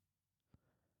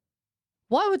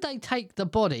 Why would they take the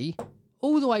body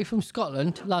all the way from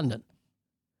Scotland to London?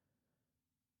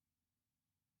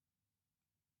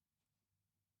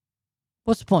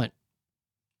 What's the point?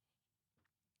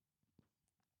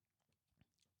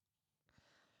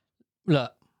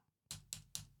 Look,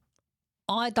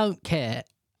 I don't care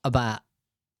about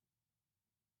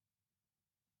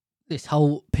this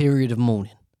whole period of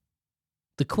mourning.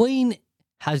 The Queen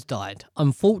has died.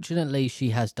 Unfortunately, she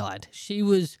has died. She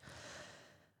was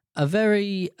a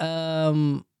very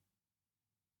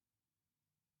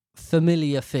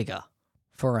familiar figure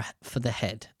for the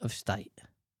head of state.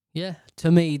 Yeah, to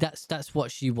me, that's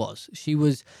what she was. She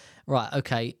was, right,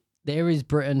 okay, there is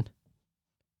Britain.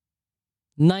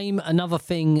 Name another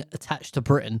thing attached to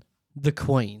Britain. The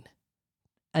Queen.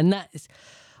 And that is,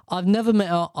 I've never met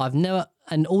her.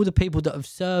 And all the people that have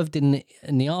served in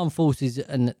the armed forces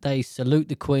and they salute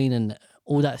the Queen and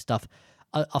all that stuff,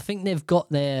 I think they've got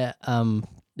their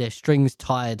strings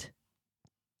tied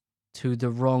to the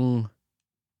wrong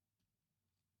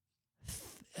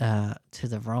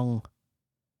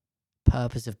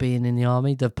purpose of being in the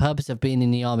army. The purpose of being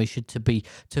in the army should be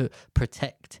to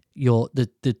protect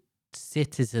the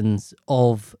citizens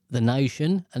of the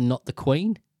nation and not the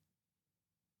Queen.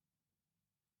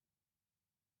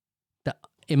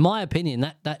 In my opinion,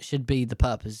 that should be the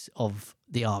purpose of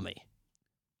the army.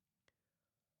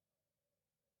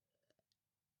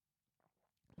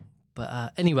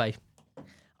 But anyway,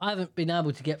 I haven't been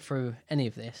able to get through any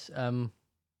of this.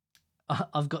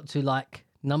 I've got to like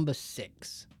number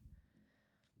 6.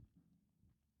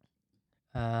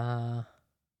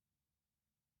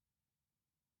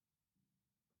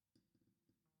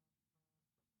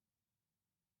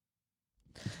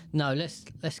 No,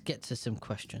 let's get to some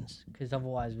questions, because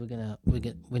otherwise we're not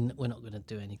gonna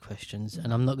do any questions,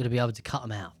 and I'm not gonna be able to cut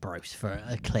them out, bros, for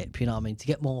a clip. You know what I mean? To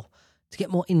get more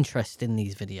interest in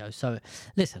these videos. So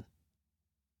listen,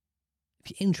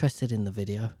 if you're interested in the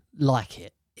video, like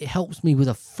it. It helps me with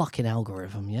a fucking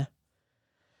algorithm, yeah?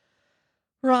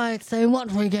 Right, so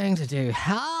what we're going to do,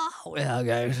 we are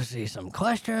going to see some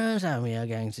questions, and we are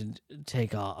going to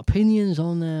take our opinions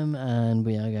on them, and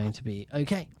we are going to be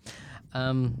okay.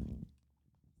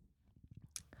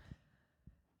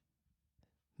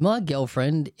 My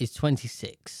girlfriend is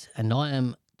 26, and I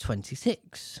am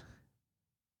 26.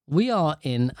 We are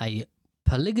in a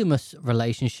polygamous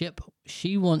relationship.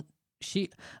 Full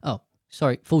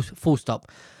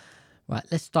stop. Right,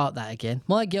 let's start that again.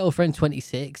 My girlfriend,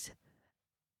 26,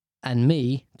 and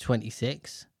me,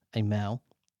 26, a male,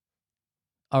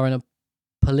 are in a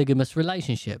polygamous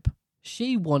relationship.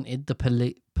 She wanted the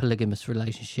polygamous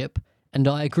relationship, and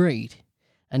I agreed.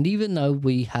 And even though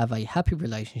we have a happy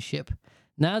relationship,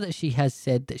 now that she has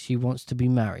said that she wants to be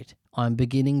married, I'm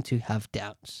beginning to have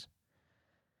doubts.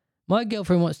 My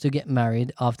girlfriend wants to get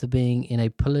married after being in a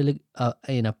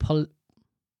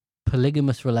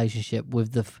polygamous relationship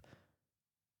with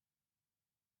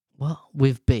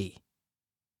with B.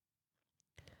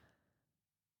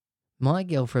 My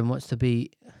girlfriend wants to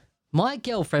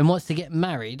get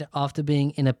married after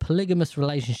being in a polygamous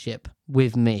relationship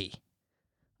with me.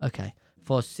 Okay,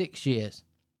 for 6 years.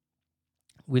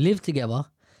 We live together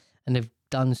and have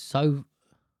done.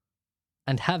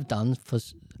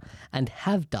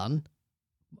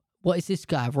 What is this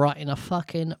guy writing a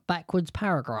fucking backwards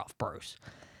paragraph, Bruce?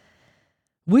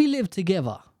 We live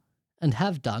together and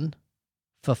have done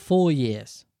for 4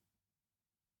 years.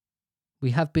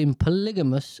 We have been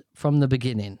polygamous from the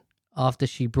beginning after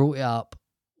she brought it up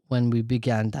when we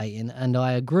began dating, and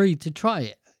I agreed to try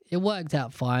it. It worked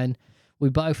out fine. We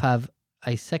both have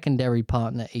a secondary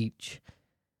partner each.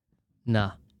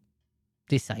 Nah,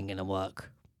 this ain't gonna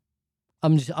work.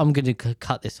 I'm gonna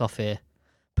cut this off here.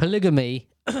 Polygamy.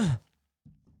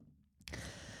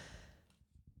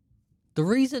 The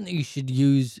reason you should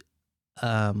use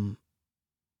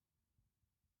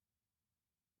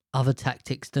other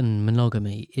tactics than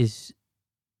monogamy is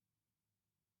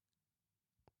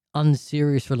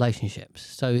unserious relationships.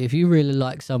 So if you really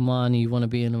like someone, you want to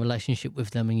be in a relationship with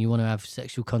them, and you want to have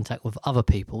sexual contact with other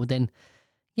people, then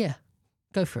yeah,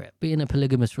 go for it. Be in a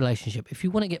polygamous relationship. If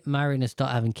you want to get married and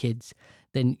start having kids,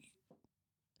 then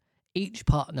each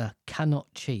partner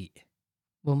cannot cheat.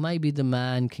 Well, maybe the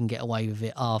man can get away with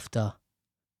it after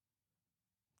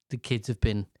the kids have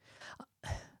been...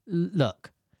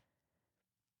 Look,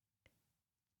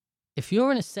 if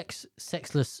you're in a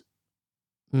sexless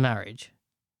marriage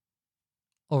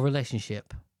or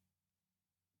relationship,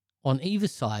 on either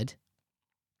side,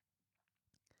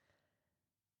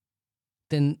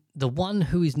 then the one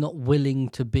who is not willing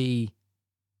to be...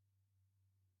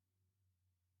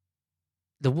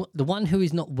 The one who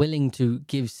is not willing to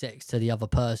give sex to the other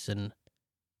person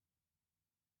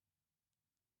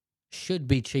should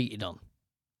be cheated on,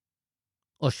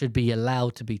 or should be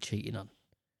allowed to be cheated on.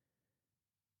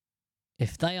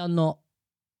 If they are not,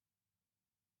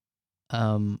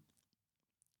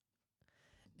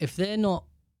 if they're not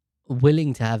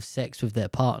willing to have sex with their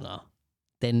partner,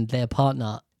 then their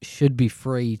partner should be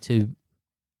free to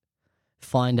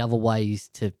find other ways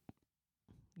to,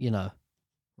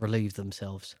 relieve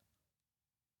themselves.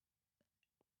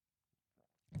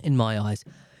 In my eyes.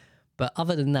 But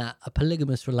other than that, a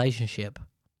polygamous relationship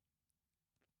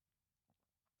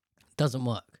doesn't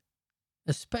work.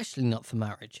 Especially not for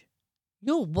marriage.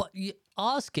 You're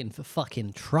asking for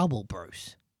fucking trouble,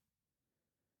 Bruce.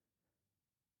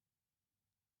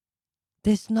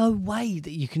 There's no way that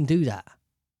you can do that.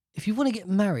 If you want to get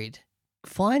married,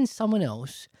 find someone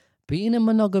else, be in a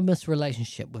monogamous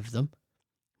relationship with them,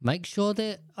 make sure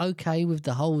they're okay with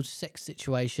the whole sex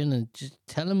situation, and just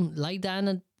tell them, lay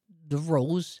down the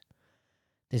rules.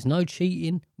 There's no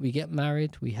cheating. We get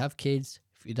married. We have kids.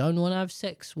 If you don't want to have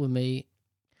sex with me,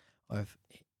 or if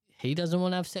he doesn't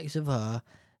want to have sex with her,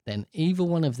 then either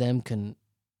one of them can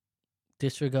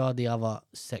disregard the other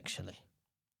sexually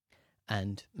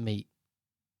and meet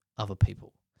other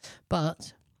people.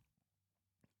 But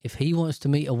if he wants to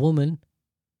meet a woman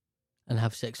and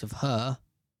have sex with her,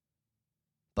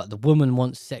 but the woman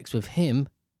wants sex with him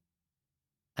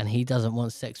and he doesn't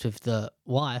want sex with the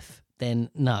wife, then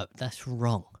no, that's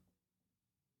wrong.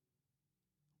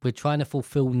 We're trying to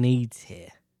fulfill needs here.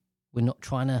 We're not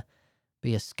trying to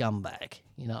be a scumbag.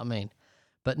 You know what I mean?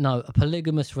 But no, a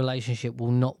polygamous relationship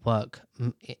will not work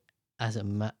as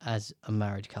a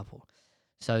married couple.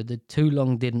 So the too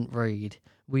long didn't read.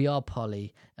 We are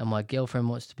poly, and my girlfriend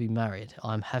wants to be married.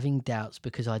 I'm having doubts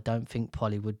because I don't think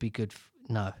poly would be good.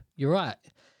 No, you're right.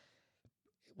 It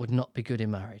would not be good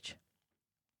in marriage.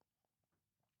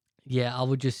 Yeah, I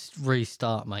would just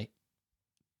restart, mate.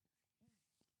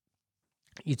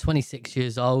 You're 26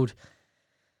 years old.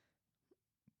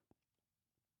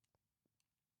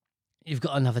 You've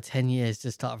got another 10 years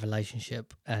to start a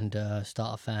relationship and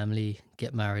start a family,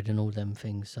 get married and all them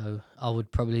things. So I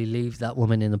would probably leave that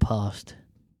woman in the past.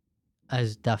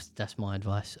 As that's my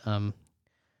advice.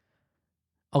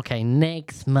 Okay,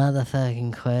 next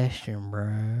motherfucking question,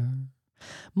 bro.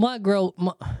 My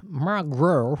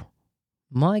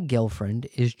girlfriend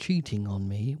is cheating on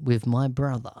me with my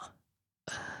brother.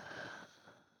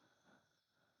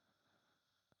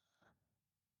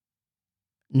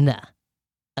 Nah.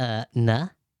 Nah.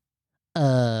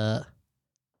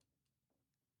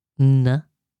 Nah.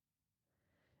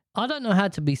 I don't know how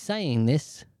to be saying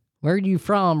this. Where are you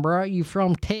from, bro? You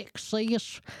from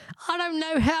Texas? I don't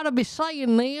know how to be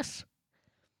saying this.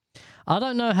 I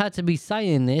don't know how to be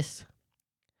saying this.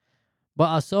 But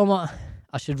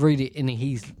I should read it in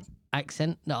his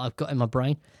accent that I've got in my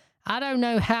brain. I don't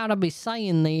know how to be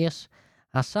saying this.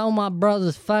 I saw my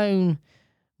brother's phone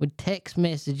with text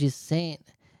messages sent.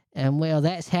 And, well,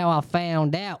 that's how I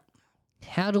found out.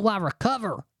 How do I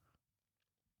recover?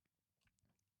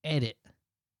 Edit.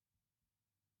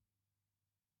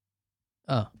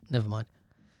 Oh, never mind.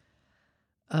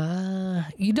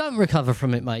 You don't recover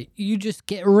from it, mate. You just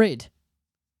get rid.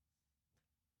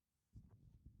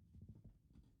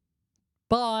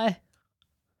 Bye.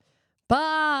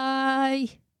 Bye.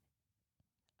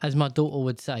 As my daughter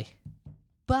would say.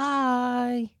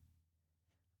 Bye.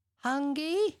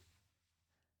 Hungry?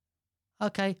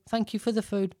 Okay, thank you for the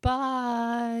food.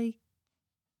 Bye.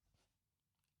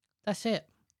 That's it.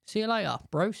 See you later,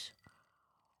 bros.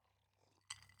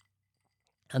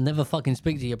 And never fucking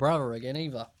speak to your brother again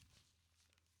either.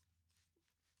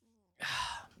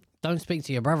 Don't speak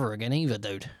to your brother again either,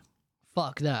 dude.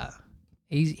 Fuck that.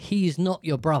 He's not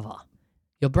your brother.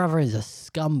 Your brother is a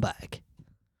scumbag.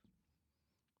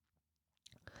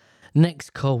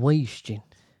 Next question.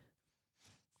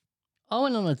 I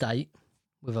went on a date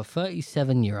with a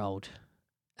 37-year-old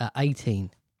at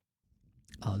 18.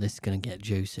 Oh, this is going to get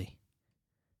juicy.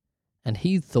 And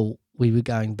he thought we were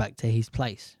going back to his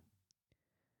place.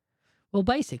 Well,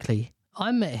 basically,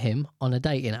 I met him on a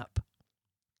dating app.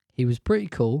 He was pretty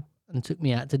cool and took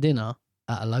me out to dinner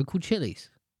at a local Chili's.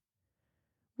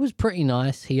 It was pretty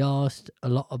nice. He asked a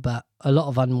lot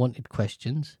of unwanted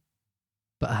questions.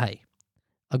 But hey,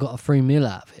 I got a free meal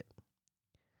out of it.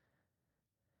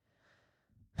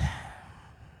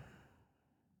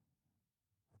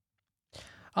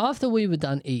 After we were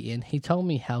done eating, he told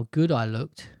me how good I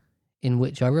looked, in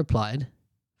which I replied,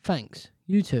 "Thanks,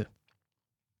 you too."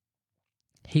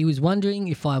 He was wondering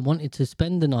if I wanted to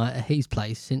spend the night at his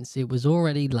place since it was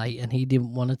already late and he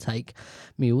didn't want to take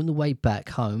me all the way back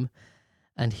home,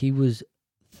 and he was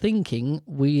thinking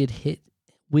we had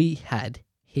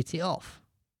hit it off.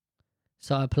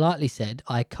 So I politely said,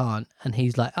 "I can't," and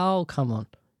he's like, "Oh, come on."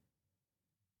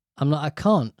 I'm like, "I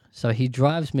can't." So he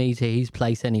drives me to his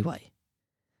place anyway.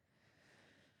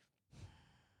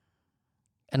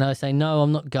 And I say, "No,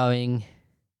 I'm not going."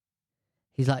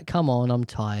 He's like, "Come on, I'm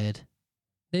tired."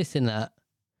 This and that.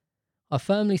 I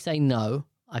firmly say, "No,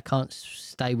 I can't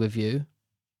stay with you."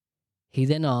 He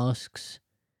then asks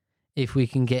if we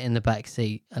can get in the back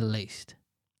seat at least.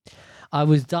 I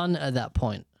was done at that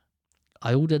point.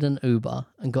 I ordered an Uber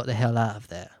and got the hell out of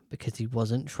there because he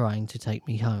wasn't trying to take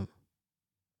me home.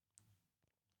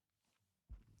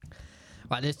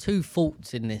 Right, there's two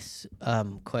faults in this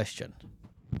question.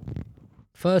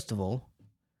 First of all,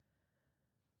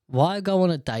 why go on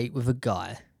a date with a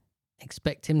guy,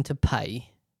 expect him to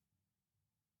pay,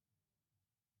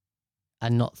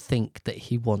 and not think that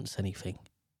he wants anything?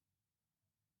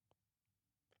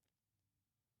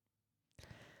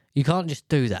 You can't just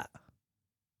do that.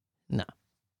 No.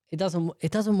 It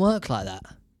doesn't work like that.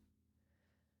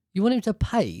 You want him to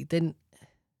pay, then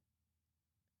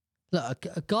look,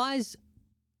 a guy's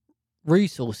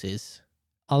resources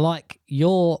are like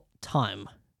your time.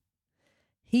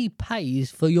 He pays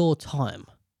for your time.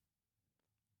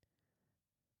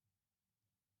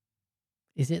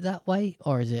 Is it that way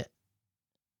or is it?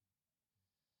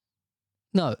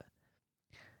 No.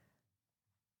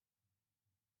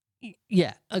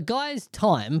 Yeah, a guy's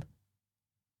time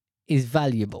is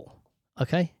valuable,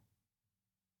 okay?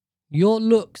 Your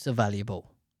looks are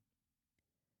valuable.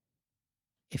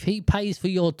 If he pays for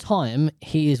your time,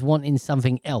 he is wanting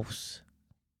something else.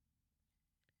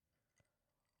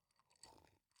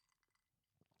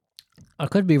 I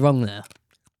could be wrong there.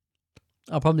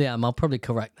 I probably am. I'll probably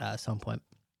correct that at some point.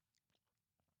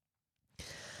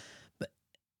 But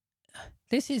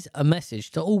this is a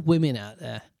message to all women out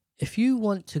there. If you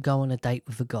want to go on a date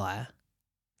with a guy,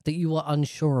 that you are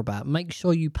unsure about, make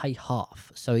sure you pay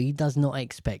half so he does not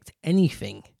expect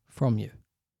anything from you.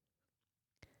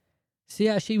 See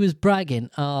how she was bragging?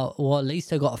 Well, at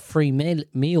least I got a free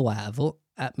meal out of it.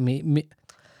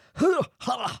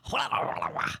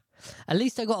 At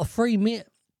least I got a free meal.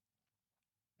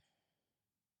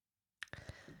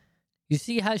 You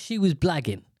see how she was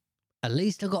blagging? At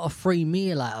least I got a free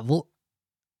meal out of it.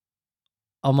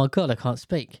 Oh my God, I can't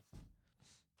speak.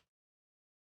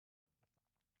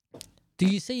 Do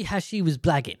you see how she was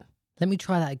blagging? Let me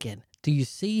try that again. Do you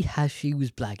see how she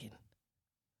was blagging?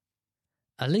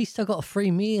 At least I got a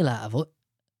free meal out of it.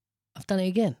 I've done it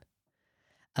again.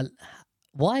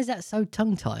 Why is that so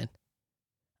tongue-tying?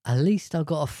 At least I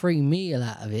got a free meal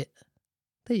out of it.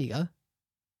 There you go.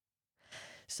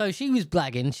 So she was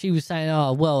blagging. She was saying,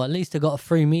 oh, well, at least I got a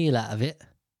free meal out of it.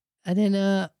 And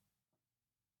then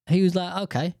he was like,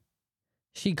 okay.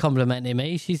 She complimented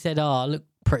me. She said, oh, I look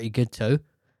pretty good too.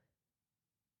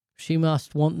 She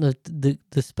must want the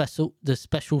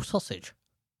special sausage.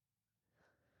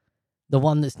 The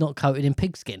one that's not coated in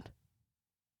pigskin.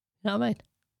 You know what I mean?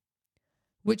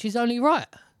 Which is only right.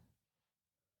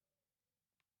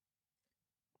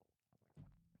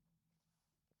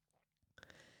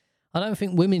 I don't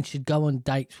think women should go on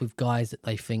dates with guys that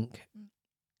they think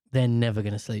they're never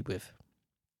going to sleep with.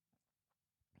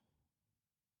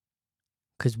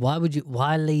 Because why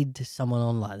lead someone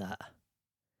on like that?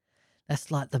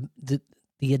 That's like the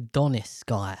Adonis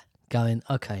guy going,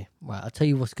 okay, right, I'll tell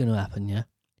you what's going to happen, yeah?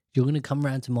 You're going to come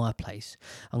round to my place.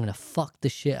 I'm going to fuck the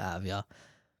shit out of you.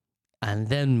 And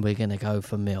then we're going to go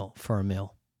for a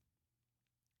meal.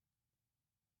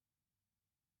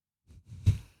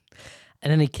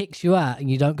 And then he kicks you out and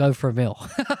you don't go for a meal.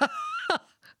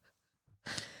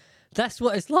 That's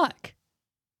what it's like.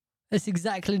 It's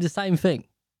exactly the same thing.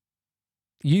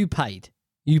 You paid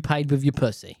with your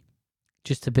pussy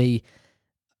just to be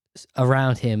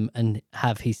around him and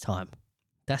have his time.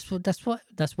 That's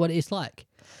what it's like.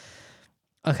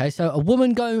 Okay, so a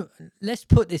woman let's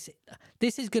put this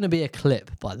is going to be a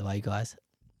clip, by the way, guys.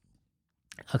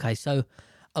 Okay, so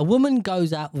a woman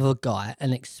goes out with a guy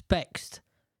and expects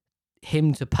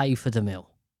him to pay for the meal,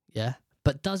 yeah?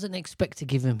 But doesn't expect to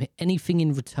give him anything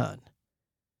in return.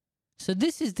 So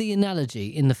this is the analogy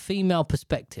in the female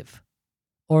perspective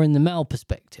or in the male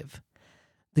perspective.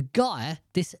 This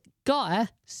guy,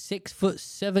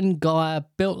 6'7" guy,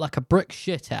 built like a brick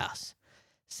shithouse,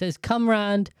 says, come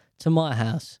round to my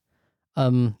house.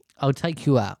 I'll take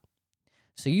you out.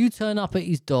 So you turn up at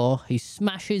his door, he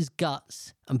smashes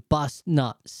guts and busts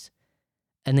nuts.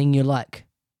 And then you're like,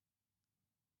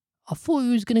 I thought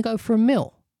he was going to go for a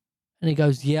meal. And he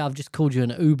goes, yeah, I've just called you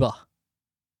an Uber.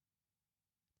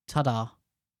 Ta-da.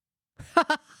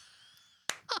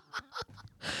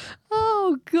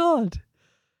 Oh, God.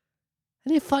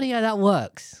 Isn't it funny how that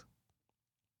works?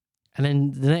 And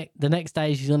then the next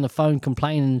day she's on the phone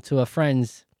complaining to her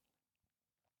friends.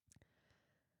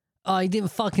 Oh, he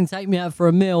didn't fucking take me out for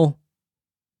a meal.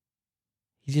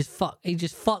 He just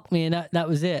fucked me and that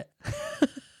was it.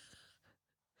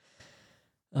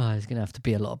 Oh, there's going to have to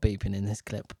be a lot of beeping in this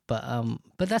clip. But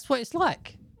that's what it's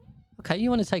like. Okay, you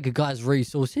want to take a guy's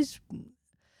resources.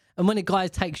 And when a guy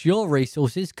takes your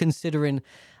resources, considering,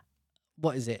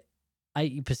 what is it?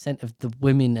 80% of the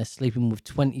women are sleeping with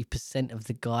 20% of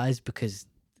the guys because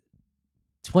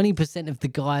 20% of the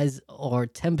guys or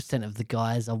 10% of the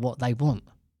guys are what they want.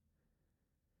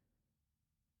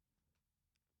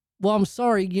 Well, I'm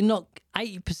sorry,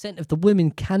 80% of the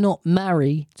women cannot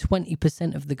marry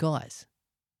 20% of the guys.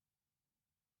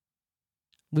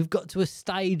 We've got to a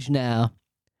stage now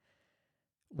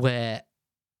where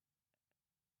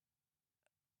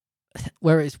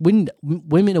it's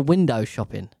women are window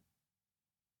shopping.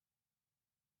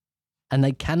 And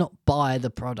they cannot buy the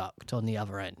product on the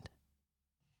other end.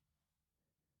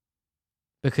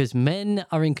 Because men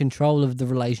are in control of the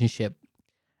relationship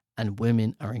and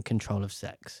women are in control of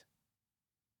sex.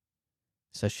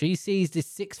 So she sees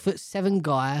this 6'7"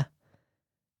 guy,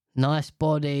 nice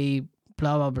body,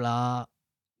 blah, blah, blah,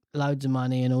 loads of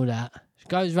money and all that. She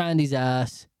goes round his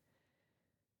ass.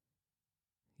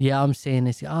 Yeah, I'm seeing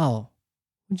this. Oh,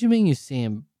 what do you mean you're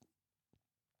seeing?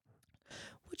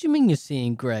 What do you mean you're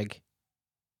seeing Greg?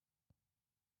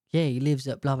 Yeah, he lives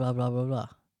at blah, blah, blah, blah, blah.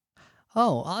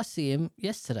 Oh, I see him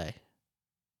yesterday.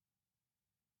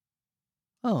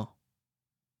 Oh.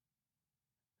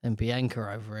 Then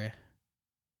Bianca over here.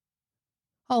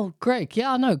 Oh, Greg.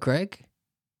 Yeah, I know Greg.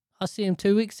 I see him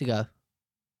 2 weeks ago.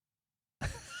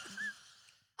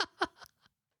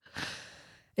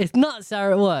 It's nuts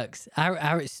how it works.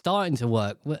 How it's starting to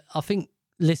work. I think,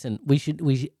 listen, we should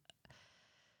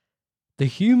the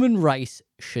human race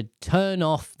should turn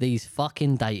off these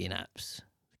fucking dating apps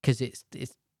because it's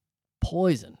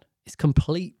poison. It's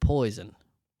complete poison.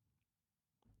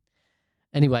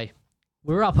 Anyway,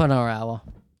 we're up on our hour.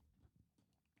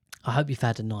 I hope you've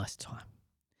had a nice time.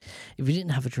 If you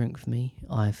didn't have a drink with me,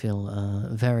 I feel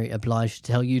very obliged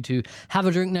to tell you to have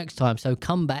a drink next time. So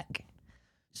come back,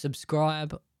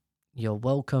 subscribe. You're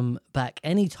welcome back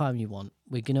anytime you want.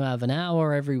 We're going to have an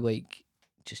hour every week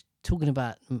just talking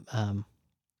about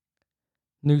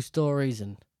news stories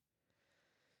and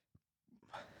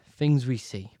things we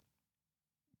see.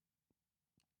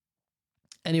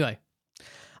 Anyway,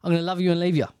 I'm going to love you and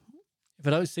leave you. If I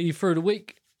don't see you through the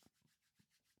week,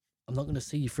 I'm not going to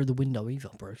see you through the window either,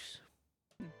 Bruce.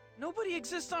 Nobody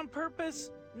exists on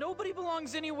purpose. Nobody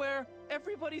belongs anywhere.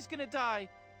 Everybody's gonna die.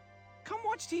 Come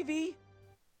watch TV.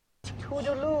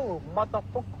 Toodaloo,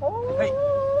 motherfucker. Hey,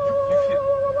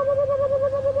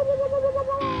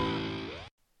 you